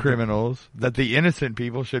them criminals that the innocent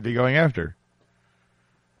people should be going after.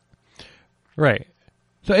 Right.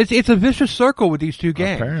 So it's a vicious circle with these two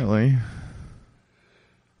gangs. Apparently.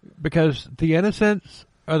 Because the innocents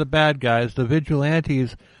are the bad guys, the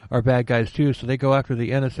Vigilantes are bad guys too, so they go after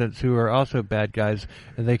the innocents who are also bad guys,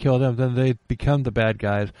 and they kill them, then they become the bad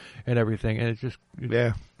guys and everything, and it's just...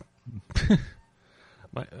 Yeah.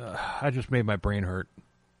 I just made my brain hurt.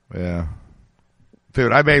 Yeah.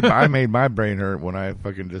 Dude, I made my brain hurt when I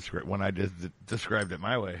fucking described it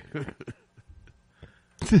my way.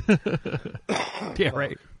 Yeah,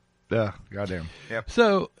 right. Yeah, goddamn. Yep.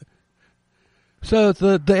 So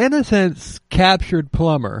the innocents captured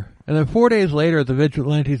Plummer, and then 4 days later, the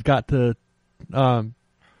Vigilantes got to...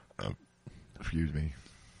 excuse me.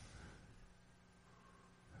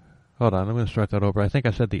 Hold on, I'm going to start that over. I think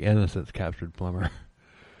I said the innocents captured Plummer.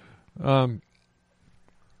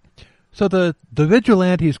 So the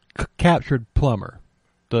Vigilantes captured Plummer,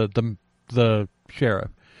 the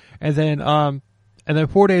sheriff, and then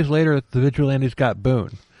 4 days later, the Vigilantes got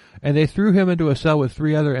Boone. And they threw him into a cell with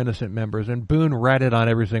 3 other innocent members, and Boone ratted on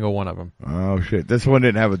every single one of them. Oh, shit. This one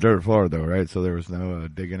didn't have a dirt floor, though, right? So there was no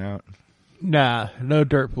digging out? Nah, no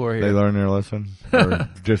dirt floor here. They learned their lesson? Or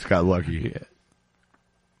just got lucky? Yeah.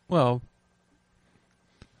 Well,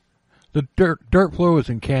 the dirt floor was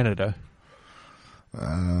in Canada.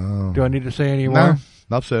 Oh. Do I need to say any more? No,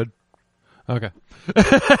 enough said. Okay.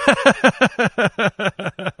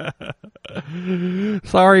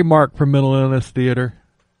 Sorry, Mark from Mental Illness Theater.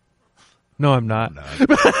 No, I'm not. No.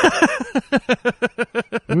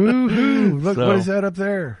 Woohoo! Look, what is that up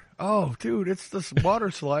there? Oh, dude, it's this water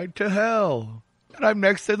slide to hell. And I'm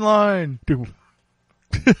next in line. Dude.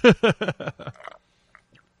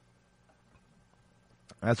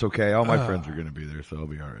 That's okay. All my friends are going to be there, so I'll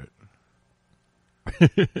be all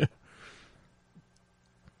right.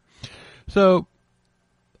 So,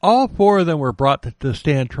 all 4 of them were brought to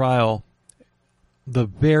stand trial the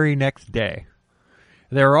very next day.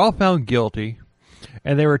 They were all found guilty,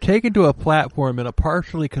 and they were taken to a platform in a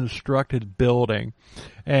partially constructed building,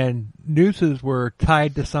 and nooses were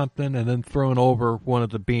tied to something and then thrown over one of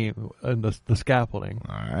the beam and the scaffolding.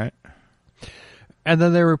 All right. And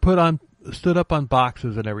then they were stood up on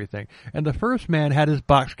boxes and everything. And the first man had his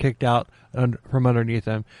box kicked out from underneath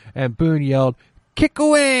him, and Boone yelled, "Kick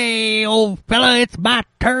away, old fella, it's my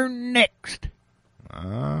turn next."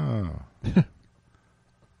 Oh.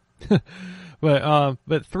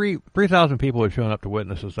 But 3,000 people had shown up to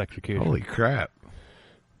witness this execution. Holy crap.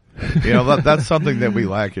 You know, that's something that we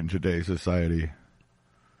lack in today's society.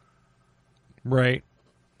 Right.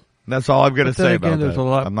 That's all I'm going to say about that.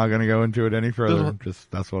 I'm not going to go into it any further.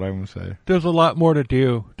 Just that's what I'm going to say. There's a lot more to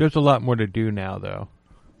do. There's a lot more to do now, though.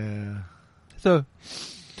 Yeah. So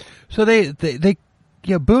they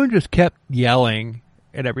Boone just kept yelling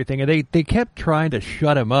and everything, and they kept trying to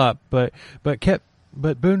shut him up, but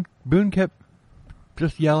Boone kept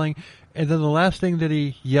just yelling, and then the last thing that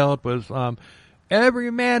he yelled was, "Every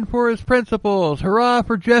man for his principles! Hurrah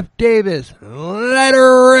for Jeff Davis! Let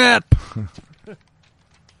her rip!"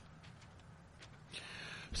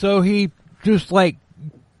 So he just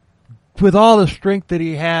with all the strength that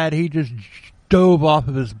he had, he just dove off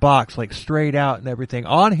of his box, like straight out and everything,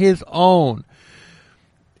 on his own.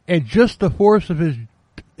 And just the force of his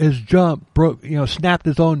jump snapped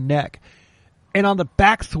his own neck. And on the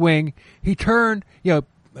backswing, he turned, hold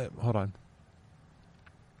on.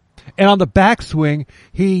 And on the backswing,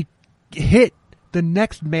 he hit the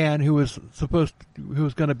next man who was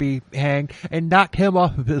going to be hanged and knocked him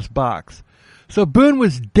off of his box. So Boone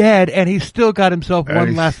was dead, and he still got himself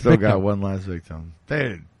one last victim. Still got one last victim.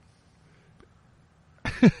 Dude.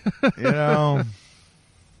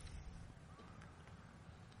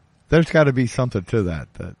 There's got to be something to that.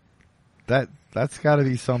 That's got to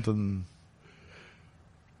be something.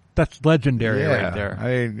 That's legendary right there.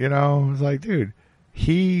 I mean, it's like, dude,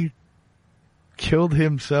 he killed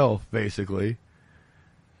himself, basically.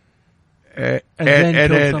 And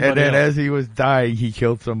then as he was dying, he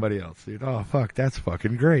killed somebody else. Dude, oh, fuck, that's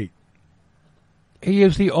fucking great. He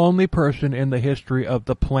is the only person in the history of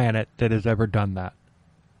the planet that has ever done that.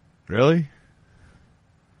 Really?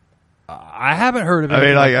 I haven't heard of it. I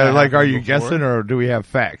mean, are you guessing or do we have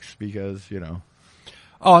facts? Because,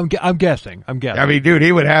 Oh, I'm guessing. I mean, dude,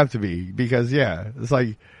 he would have to be because, it's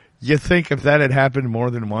like you think if that had happened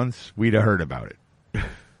more than once, we'd have heard about it.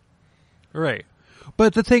 Right.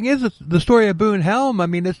 But the thing is, the story of Boone Helm, I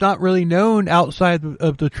mean, it's not really known outside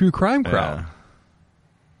of the true crime crowd. Yeah.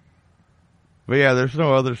 But yeah, there's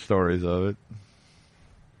no other stories of it.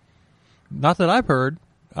 Not that I've heard.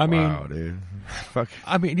 Wow, dude. Fuck.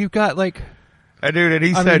 I mean, you've got like... dude, and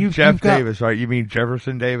he said Jeff Davis, right? You mean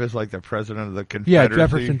Jefferson Davis, like the president of the Confederacy? Yeah,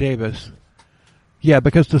 Jefferson Davis. Yeah,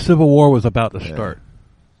 because the Civil War was about to start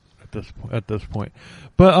at this point.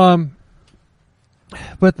 But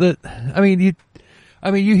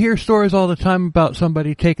you hear stories all the time about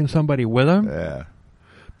somebody taking somebody with them. Yeah.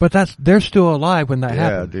 But they're still alive when that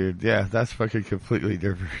happened. Yeah, dude. Yeah, that's fucking completely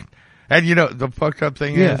different. And the fucked up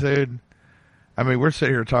thing is, dude, I mean, we're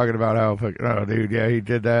sitting here talking about how, oh, dude, yeah, he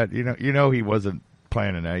did that. He wasn't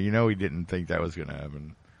planning that. He didn't think that was going to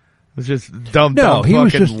happen. It was just dumb luck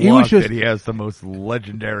that he has the most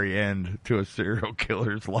legendary end to a serial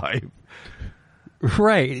killer's life.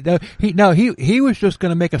 Right. He was just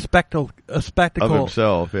going to make a spectacle of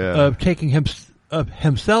himself, of taking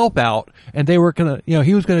himself out, and they were going to,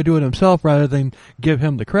 he was going to do it himself rather than give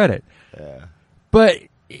him the credit. Yeah. But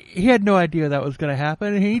he had no idea that was going to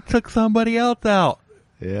happen, and he took somebody else out.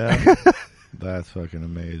 Yeah. That's fucking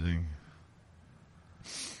amazing.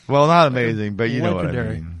 Well, not amazing, but you know what I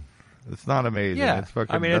mean. It's not amazing. Yeah. It's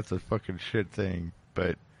fucking, that's a fucking shit thing.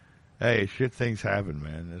 But, hey, shit things happen,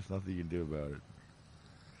 man. There's nothing you can do about it.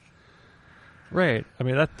 Right. I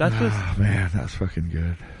mean, that's just... Oh, man, that's fucking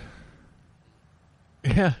good.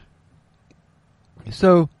 Yeah.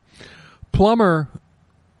 So, Plummer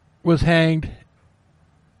was hanged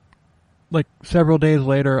like several days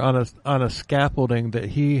later on a scaffolding that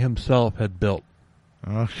he himself had built.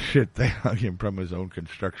 Oh shit! They hung him from his own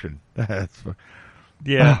construction. That's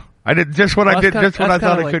yeah. Oh, I did just what I did. Just when I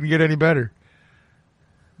thought it couldn't get any better.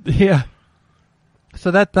 Yeah. So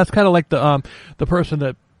that's kind of like the person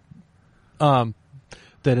that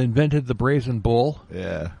invented the brazen bull.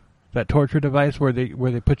 Yeah. That torture device where they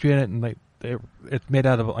put you in it and it's made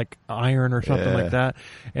out of like iron or something like that,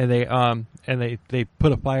 and they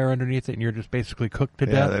put a fire underneath it and you're just basically cooked to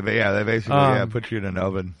death. They basically put you in an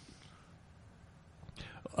oven.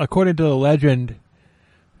 According to the legend,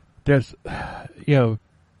 there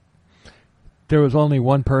was only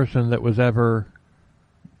one person that was ever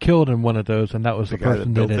killed in one of those, and that was the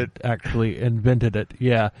person that had actually invented it.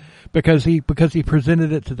 Yeah, because he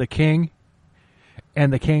presented it to the king,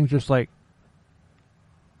 and the king's just like,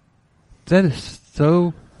 that is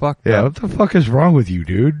so fucked up. Yeah, what the fuck is wrong with you,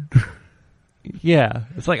 dude? Yeah,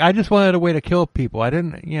 it's like, I just wanted a way to kill people. I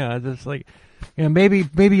didn't, just like,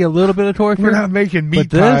 maybe a little bit of torture. We're not making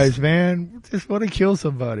meat pies, man. We just want to kill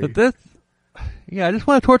somebody. But this, I just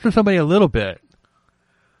want to torture somebody a little bit.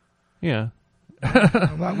 Yeah.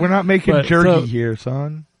 We're not making jerky here,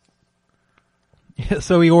 son. Yeah,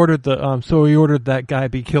 so he ordered that guy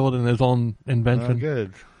be killed in his own invention. Oh,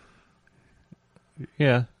 good.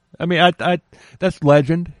 Yeah. I mean, I that's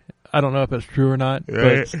legend. I don't know if it's true or not,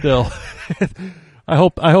 but still, I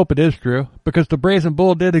hope it is true because the brazen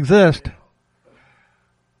bull did exist.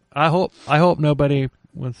 I hope nobody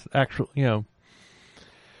was actually,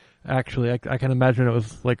 I can imagine it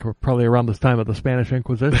was like probably around this time of the Spanish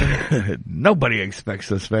Inquisition. Nobody expects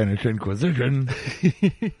the Spanish Inquisition.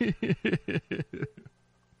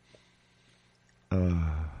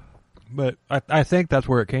 But I think that's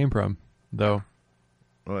where it came from, though.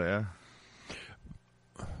 Oh, yeah.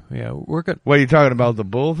 Yeah, we're good. What are you talking about? The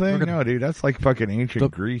bull thing? No, dude, that's like fucking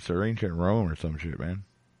ancient Greece or ancient Rome or some shit, man.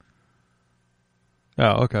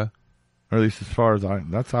 Oh, okay. Or at least as far as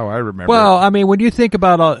that's how I remember. Well, I mean, when you think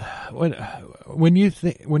about when you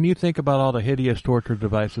think about all the hideous torture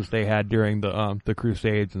devices they had during the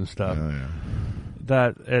Crusades and stuff,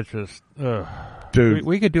 that it's just, dude,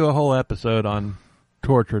 we could do a whole episode on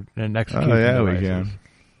torture and execution. Oh yeah, devices. We can.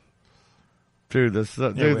 Dude, the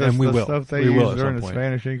stuff they used during the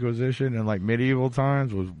Spanish Inquisition and like medieval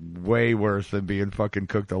times was way worse than being fucking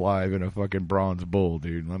cooked alive in a fucking bronze bull,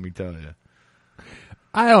 dude. Let me tell you.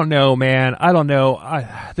 I don't know, man. I don't know.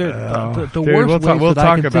 The dude, worst ways that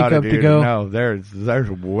I can think of to go. No, there's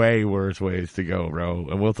way worse ways to go, bro.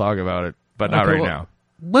 And we'll talk about it, but not right now.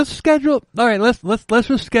 Let's schedule. All right, let's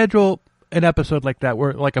just schedule an episode like that,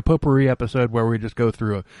 where like a potpourri episode where we just go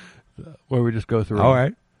through. All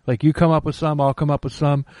right. Like you come up with some, I'll come up with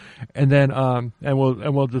some, and then and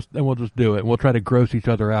we'll just do it. And we'll try to gross each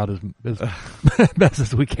other out as best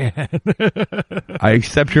as we can. I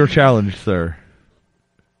accept your challenge, sir.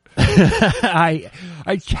 I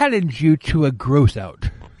challenge you to a gross out.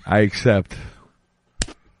 I accept.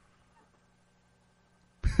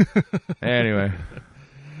 Anyway.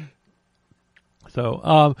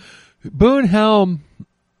 So, Boone Helm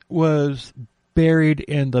was buried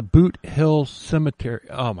in the Boot Hill Cemetery.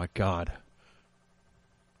 Oh my God.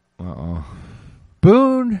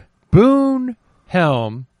 Boone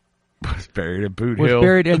Helm was buried in Boot Hill. Was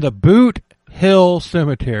buried in the Boot Hill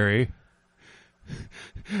Cemetery.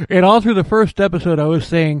 And all through the first episode, I was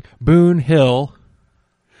saying Boone Hill.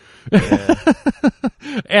 Yeah.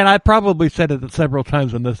 And I probably said it several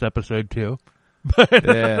times in this episode, too. But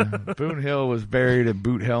yeah, Boone Hill was buried in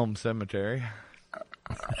Boot Helm Cemetery.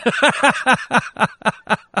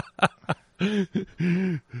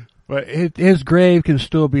 But his grave can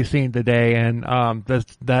still be seen today, and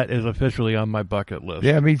that is officially on my bucket list.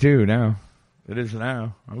 Yeah, me too, now. It is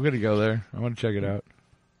now. I'm going to go there. I want to check it out.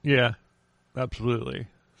 Yeah, absolutely.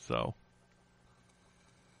 So,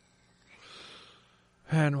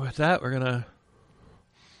 and with that,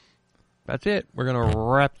 that's it. We're gonna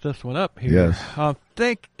wrap this one up here. Yes.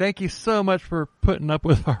 Thank you so much for putting up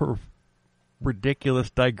with our ridiculous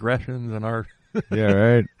digressions and our. Yeah,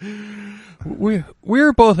 right.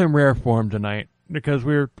 We're both in rare form tonight because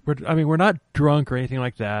we're not drunk or anything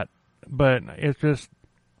like that, but it's just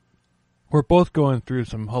we're both going through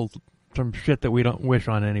some shit that we don't wish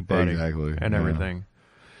on anybody. Exactly. And everything.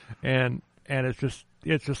 And it's just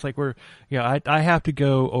like I have to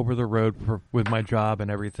go over the road with my job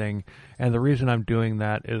and everything, and the reason I'm doing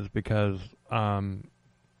that is because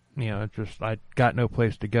it's just I got no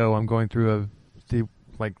place to go. I'm going through the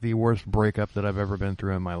worst breakup that I've ever been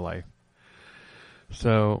through in my life.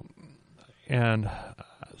 So I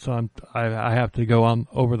have to go on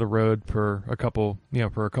over the road for a couple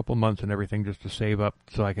months and everything just to save up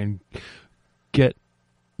so I can get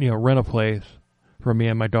rent a place for me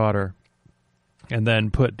and my daughter, and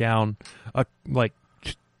then put down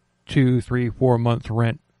 2, 3, 4 months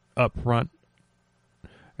rent up front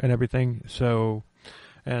and everything. So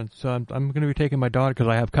I'm going to be taking my daughter, because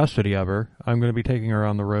I have custody of her. I'm going to be taking her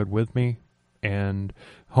on the road with me and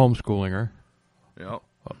homeschooling her. Yep.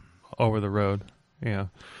 Over the road. Yeah.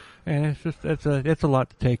 And it's a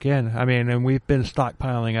lot to take in. I mean, and we've been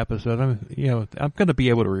stockpiling episodes. I'm going to be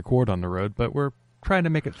able to record on the road, but we're trying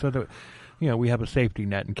to make it so that we have a safety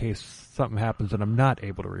net in case something happens and I'm not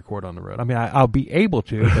able to record on the road. I mean, I'll be able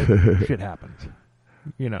to, but shit happens.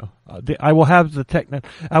 I will have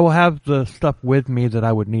the stuff with me that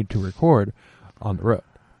I would need to record on the road.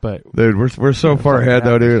 But dude, we're so far ahead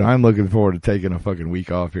though, dude. I'm looking forward to taking a fucking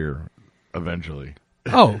week off here eventually.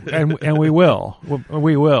 Oh, and we will.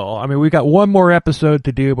 We will. I mean, we got one more episode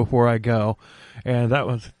to do before I go, and that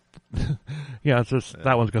was.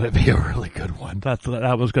 That one's going to be a really good one. That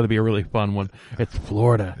was going to be a really fun one. It's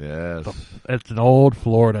Florida. Yes. It's an old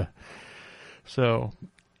Florida. So,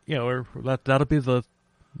 that'll be the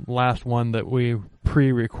last one that we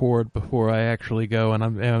pre-record before I actually go, and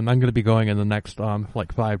I'm going to be going in the next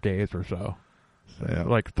 5 days or so. Yeah.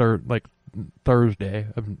 Like Thursday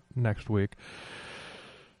of next week.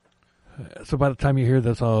 So by the time you hear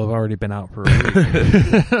this, I'll have already been out for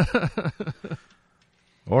a week.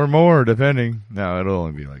 Or more, depending. No, it'll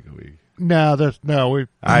only be like a week. We've got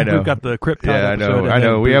the Krypton episode. I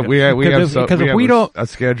know. We have a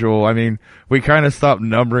schedule. I mean, we kind of stopped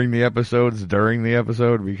numbering the episodes during the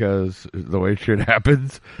episode because the way shit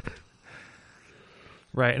happens.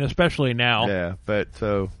 Right, and especially now. Yeah,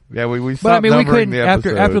 we stopped numbering the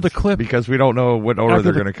episodes after the clip, because we don't know what order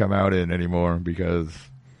they're going to come out in anymore because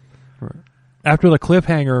after the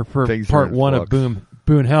cliffhanger for part 1 of Boone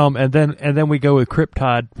Boone Helm, and then we go with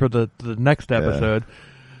Cryptod for the next episode.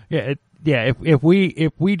 If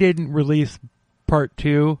we didn't release part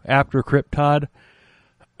 2 after Cryptod,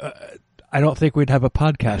 I don't think we'd have a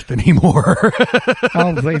podcast anymore.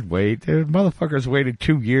 Oh, they'd wait, dude. Motherfuckers waited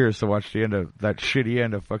 2 years to watch the end of that shitty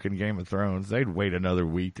end of fucking Game of Thrones. They'd wait another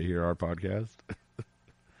week to hear our podcast.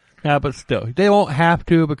 Yeah, but still, they won't have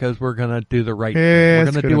to because we're gonna do the right thing.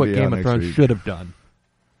 We're gonna do what Game of Thrones should have done.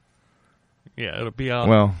 Yeah, it'll be out.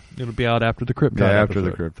 Well, it'll be out after the Cryptod. Yeah, after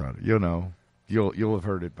episode. the Cryptod. You'll know. You'll have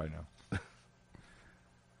heard it by now.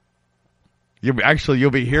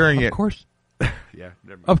 You'll be hearing it. Of course. Yeah.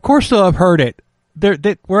 Of course they'll have heard it.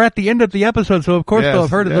 We're at the end of the episode, so of course they'll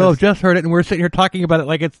have heard it. They'll have just heard it, and we're sitting here talking about it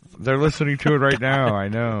like it's... They're listening to it right now, I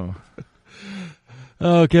know.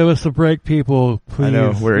 Oh, give us a break, people, please. I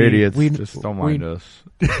know, we're idiots. Just don't mind us.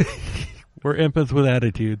 We're infants with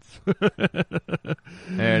attitudes.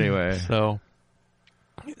 Anyway.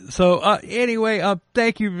 Anyway,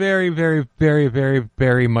 thank you very, very, very, very,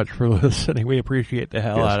 very much for listening. We appreciate the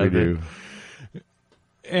hell out of it. Yes, we do.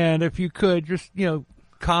 And if you could just,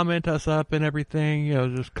 comment us up and everything,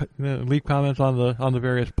 just leave comments on the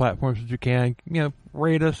various platforms that you can,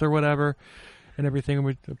 rate us or whatever and everything.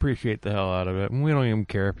 We appreciate the hell out of it. And we don't even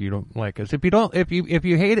care if you don't like us. If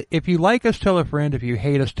you hate it, if you like us, tell a friend. If you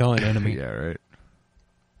hate us, tell an enemy. Yeah, right.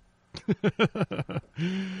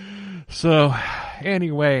 So,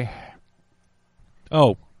 anyway.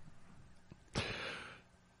 Oh.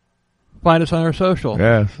 Find us on our social.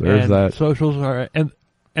 Yes, there's that. Socials are,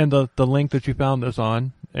 and the link that you found this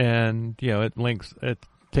on, and it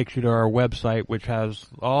takes you to our website, which has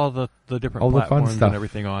all the different platforms and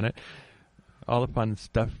everything on it. All the fun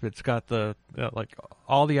stuff. It's got the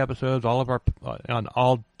all the episodes, all of our on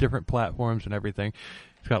all different platforms and everything.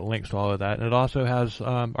 It's got links to all of that, and it also has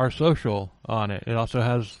our social on it. It also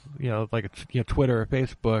has Twitter,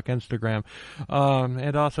 Facebook, Instagram.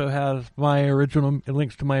 It also has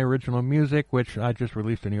links to my original music, which I just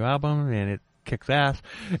released a new album, and it kicks ass.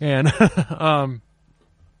 And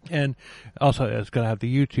and also it's going to have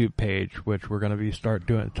the YouTube page, which we're going to start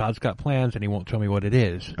doing. Todd's got plans, and he won't tell me what it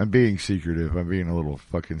is. I'm being secretive. I'm being a little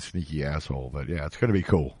fucking sneaky asshole, but yeah, it's going to be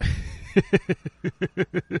cool.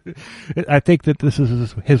 I think that this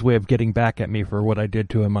is his way of getting back at me for what I did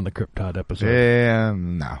to him on the Cryptod episode.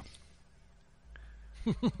 No.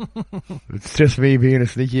 It's just me being a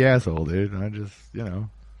sneaky asshole, dude. I just,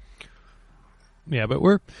 Yeah, but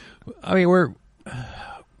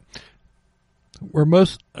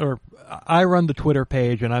I run the Twitter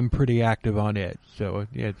page, and I'm pretty active on it. So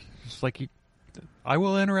it's just like I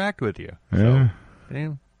will interact with you. Yeah.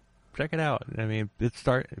 So, check it out. I mean,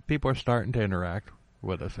 people are starting to interact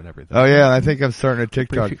with us and everything. Oh yeah, I think I'm starting a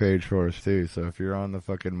TikTok page for us too. So if you're on the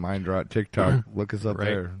fucking Mind Rot TikTok, look us up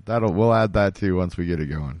there. We'll add that too once we get it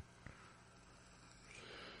going.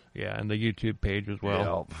 Yeah, and the YouTube page as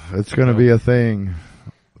well. Yeah, it's going to be a thing.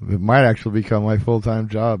 It might actually become my full-time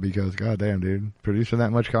job because, goddamn, dude, producing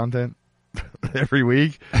that much content every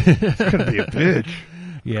week, it's going to be a bitch.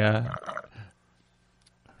 Yeah.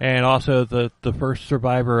 And also the first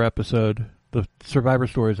Survivor episode, the Survivor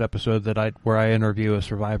Stories episode where I interview a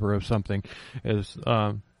survivor of something is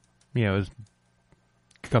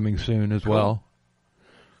coming soon as well.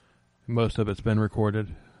 Most of it's been recorded.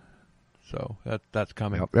 So that's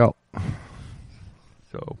coming. Yep.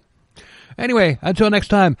 So anyway, until next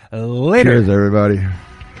time, later. Cheers, everybody.